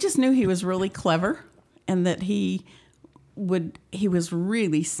 I just knew he was really clever and that he was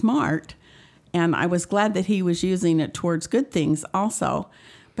really smart. And I was glad that he was using it towards good things also.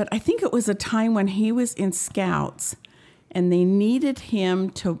 But I think it was a time when he was in Scouts and they needed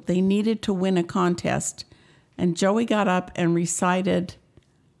to win a contest. And Joey got up and recited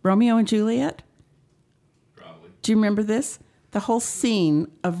Romeo and Juliet. Probably. Do you remember this? The whole scene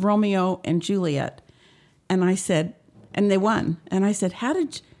of Romeo and Juliet. And I said, and they won. And I said, how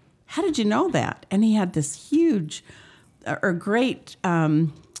did you know that? And he had this huge or great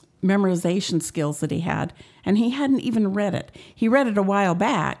memorization skills that he had. And he hadn't even read it. He read it a while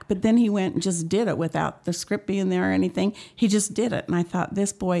back, but then he went and just did it without the script being there or anything. He just did it. And I thought,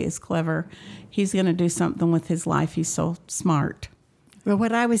 this boy is clever. He's going to do something with his life. He's so smart. Well,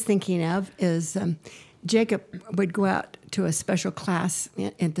 what I was thinking of is Jacob would go out to a special class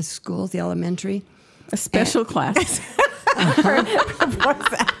at the school, the elementary. A special class. What's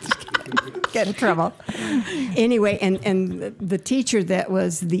that? get in trouble. Anyway, and the teacher that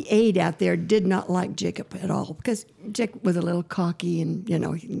was the aide out there did not like Jacob at all because Jacob was a little cocky and,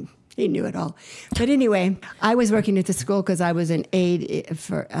 he knew it all. But anyway, I was working at the school because I was an aide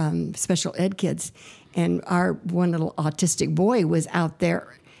for special ed kids. And our one little autistic boy was out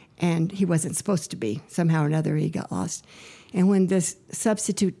there, and he wasn't supposed to be. Somehow or another, he got lost. And when this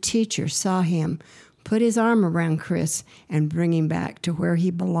substitute teacher saw him put his arm around Chris and bring him back to where he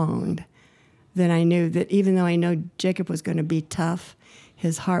belonged, then I knew that even though I know Jacob was going to be tough,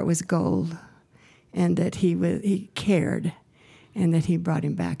 his heart was gold, and that he cared, and that he brought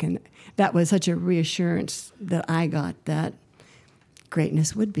him back. And that was such a reassurance that I got that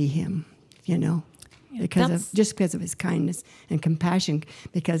greatness would be him, because of his kindness and compassion,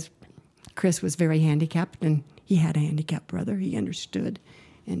 because Chris was very handicapped, and he had a handicapped brother. He understood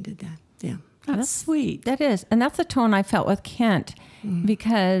and did that. Yeah. That's sweet. That is. And that's the tone I felt with Kent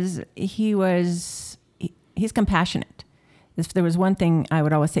because he's compassionate. If there was one thing I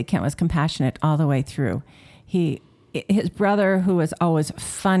would always say, Kent was compassionate all the way through. His brother, who was always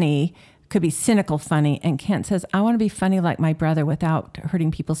funny, could be cynical funny. And Kent says, I want to be funny like my brother without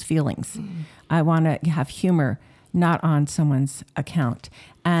hurting people's feelings. I want to have humor, not on someone's account.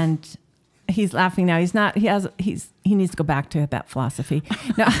 And he's laughing now. He needs to go back to that philosophy.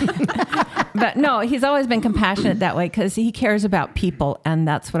 No, but no, he's always been compassionate that way because he cares about people. And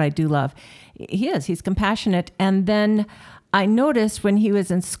that's what I do love. He's compassionate. And then I noticed when he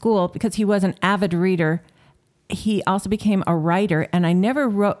was in school, because he was an avid reader, he also became a writer, and I never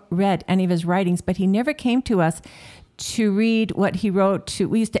read any of his writings, but he never came to us to read what he wrote.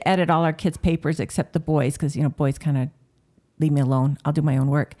 We used to edit all our kids' papers except the boys, because, boys kind of leave me alone. I'll do my own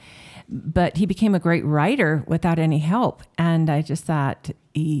work. But he became a great writer without any help. And I just thought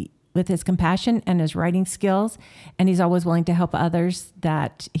with his compassion and his writing skills, and he's always willing to help others,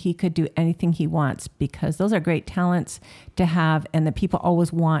 that he could do anything he wants, because those are great talents to have and that people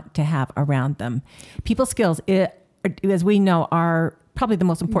always want to have around them. People skills, as we know, are probably the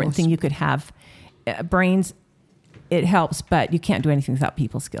most important thing you could have. Brains, it helps, but you can't do anything without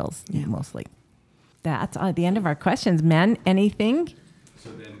people skills, mostly. That's the end of our questions. Men, anything?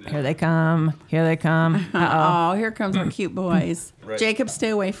 Here they come. Uh-oh. Oh, here comes our cute boys. Right. Jacob, stay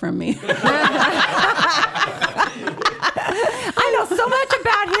away from me. I know so much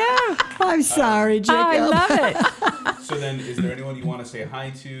about him. I'm sorry, Jacob. Oh, I love it. So then, is there anyone you want to say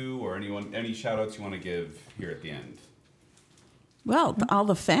hi to, or any shout-outs you want to give here at the end? Well, all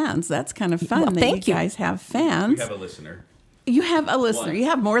the fans. That's kind of fun. Well, thank you. Guys have fans. We have a listener. You have a listener. One. You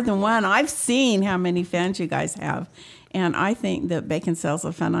have more than one. I've seen how many fans you guys have. And I think that Bacon Sale's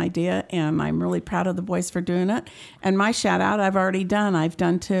a fun idea, and I'm really proud of the boys for doing it. And my shout-out I've already done. I've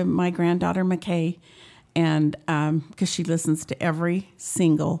done to my granddaughter, McKay, and because she listens to every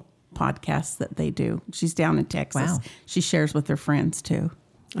single podcast that they do. She's down in Texas. Wow. She shares with her friends, too.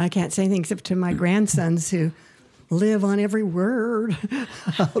 I can't say anything except to my grandsons who live on every word.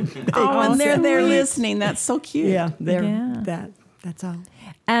 And they're there listening. That's so cute. Yeah, that's all.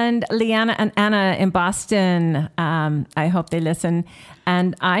 And Leanna and Anna in Boston, I hope they listen.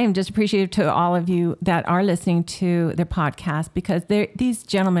 And I am just appreciative to all of you that are listening to their podcast, because these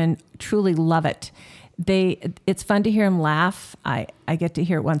gentlemen truly love it. It's fun to hear them laugh. I get to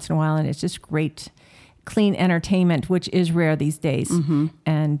hear it once in a while, and it's just great, clean entertainment, which is rare these days. Mm-hmm.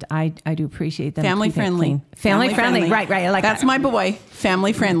 And I do appreciate them. Family friendly. Clean. Family friendly. Right. I like That's that. my boy.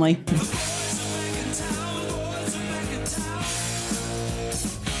 Family friendly.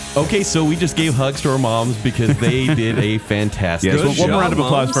 Okay, so we just gave hugs to our moms because they did a fantastic Yes, one more round of job,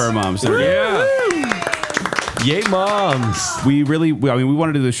 applause moms. for our moms. Yay, moms! We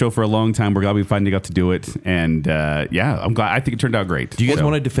wanted to do the show for a long time. We're glad we finally got to do it, and I'm glad. I think it turned out great. Do you guys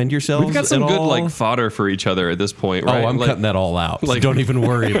want to defend yourselves? We've got some at good all? fodder for each other at this point, right? Oh, I'm cutting that all out. So like- don't even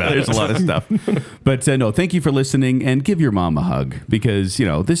worry about it. There's a lot of stuff. But no, thank you for listening, and give your mom a hug, because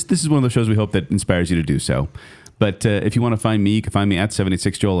this is one of the shows we hope that inspires you to do so. But if you want to find me, you can find me at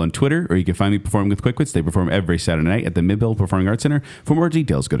 786Joel on Twitter, or you can find me performing with Quick Wits. They perform every Saturday night at the Midville Performing Arts Center. For more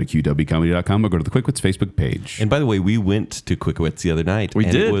details, go to qwcomedy.com or go to the Quick Wits Facebook page. And by the way, we went to Quick Wits the other night. We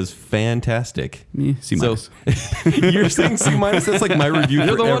and did. It was fantastic. C-. So, you're saying C-? That's like my review You're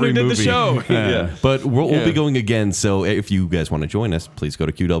for the one every who did movie. the show. Yeah. But we'll Yeah. be going again. So if you guys want to join us, please go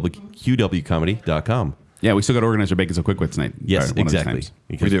to qwcomedy.com. Yeah, we still got to organize our Bacon Sale Quick Wits night. Yes, one of these exactly. times.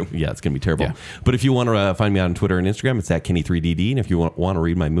 Because, We do. Yeah, it's going to be terrible. Yeah. But if you want to find me on Twitter and Instagram, it's at Kenny3DD. And if you want to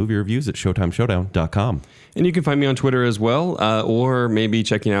read my movie reviews, it's ShowtimeShowdown.com. And you can find me on Twitter as well, or maybe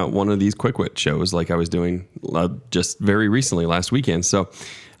checking out one of these Quick Wit shows like I was doing just very recently last weekend. So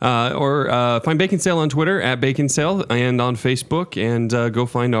Or find Bacon Sale on Twitter at Bacon Sale and on Facebook, and go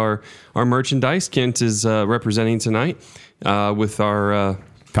find our merchandise. Kent is representing tonight with our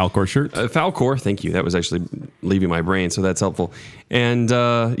Falcor shirt. Falcor, thank you. That was actually leaving my brain, so that's helpful. And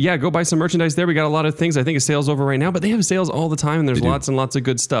go buy some merchandise there. We got a lot of things. I think a sale's over right now, but they have sales all the time, and there's lots and lots of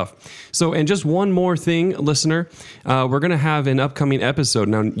good stuff. So, and just one more thing, listener, we're going to have an upcoming episode.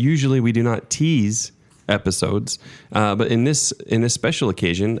 Now, usually we do not tease episodes, but in this special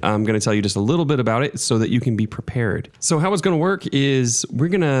occasion, I'm going to tell you just a little bit about it so that you can be prepared. So how it's going to work is we're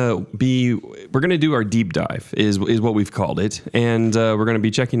going to do our deep dive is what we've called it, and we're going to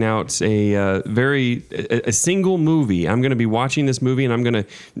be checking out a single movie. I'm going to be watching this movie, and I'm going to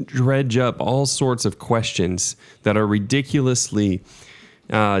dredge up all sorts of questions that are ridiculously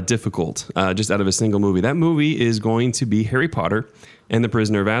difficult just out of a single movie. That movie is going to be Harry Potter and the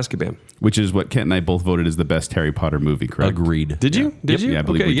Prisoner of Azkaban. Which is what Kent and I both voted as the best Harry Potter movie, correct? Agreed. Did you? Did you? Yeah, I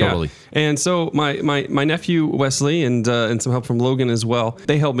believe we totally. And so my nephew Wesley and some help from Logan as well,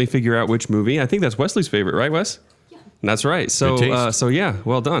 they helped me figure out which movie. I think that's Wesley's favorite, right, Wes? Yeah. That's right. So yeah,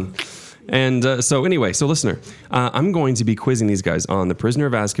 well done. And so listener, I'm going to be quizzing these guys on The Prisoner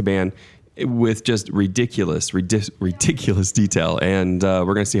of Azkaban with just ridiculous detail, and we're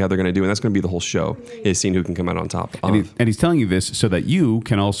going to see how they're going to do, and that's going to be the whole show, is seeing who can come out on top. And he's telling you this so that you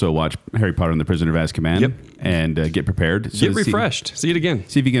can also watch Harry Potter and the Prisoner of Azkaban and get prepared. Get refreshed. See it again.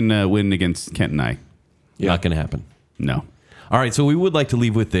 See if you can win against Kent and I. Not going to happen. No. All right, so we would like to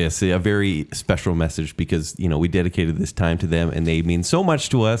leave with this, a very special message, because, we dedicated this time to them, and they mean so much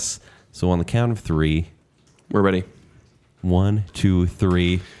to us. So on the count of 3, we're ready. 1, 2,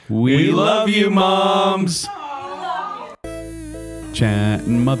 3. We love you, moms.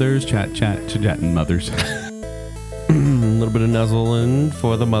 Chatting mothers, chatting mothers. A little bit of nuzzling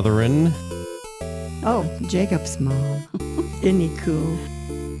for the motherin'. Oh, Jacob's mom. Isn't he cool?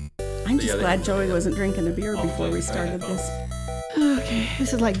 I'm just glad Joey wasn't drinking a beer before we started this. Okay,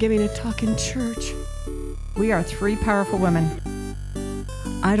 this is like giving a talk in church. We are 3 powerful women.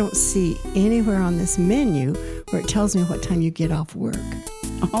 I don't see anywhere on this menu where it tells me what time you get off work.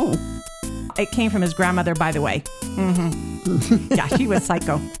 Oh. It came from his grandmother, by the way. Mm-hmm. Yeah, she was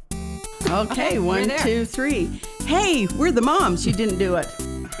psycho. Okay, 1, 2, 3. Hey, we're the moms. You didn't do it.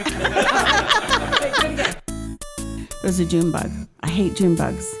 It was a June bug. I hate June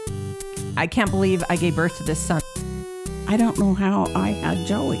bugs. I can't believe I gave birth to this son. I don't know how I had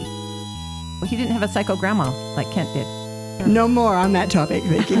Joey. Well, he didn't have a psycho grandma like Kent did. No more on that topic,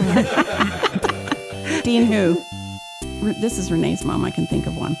 Vicki. Dean who? This is Renee's mom. I can think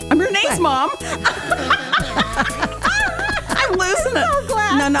of one. I'm Renee's mom. I'm losing it. So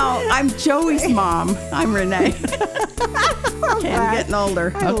glad. No, I'm Joey's mom. I'm Renee. Okay, I'm getting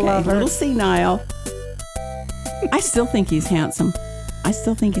older. I love her. A little senile. I still think he's handsome. I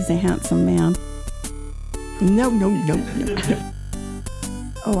still think he's a handsome man. No.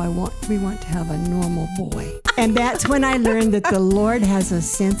 Oh, we want to have a normal boy. And that's when I learned that the Lord has a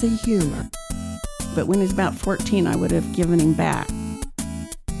sense of humor. But when he's about 14, I would have given him back.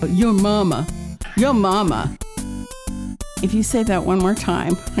 Your mama. If you say that one more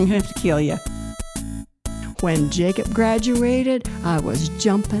time, I'm going to have to kill you. When Jacob graduated, I was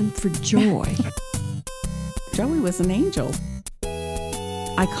jumping for joy. Joey was an angel.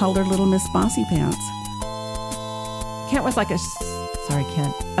 I called her Little Miss Bossy Pants. Kent was like a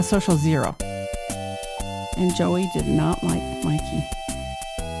social zero. And Joey did not like Mikey.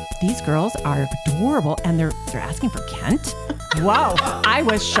 These girls are adorable, and they're asking for Kent? Wow, I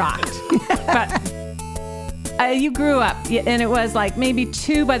was shocked. But you grew up, and it was like maybe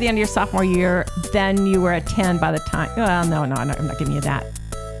 2 by the end of your sophomore year. Then you were a 10 by the time. Well, no, I'm not giving you that.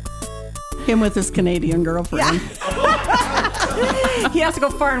 Him with his Canadian girlfriend. Yeah. He has to go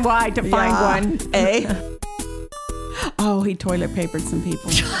far and wide to find one. Eh? Oh, he toilet papered some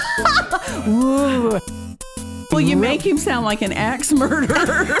people. Ooh. Well, you make him sound like an axe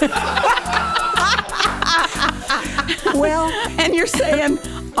murderer. Well, and you're saying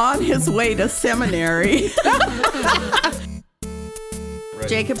on his way to seminary. Right.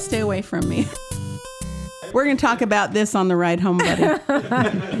 Jacob, stay away from me. We're going to talk about this on the ride home, buddy.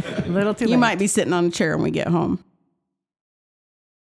 A little too late. You might be sitting on a chair when we get home.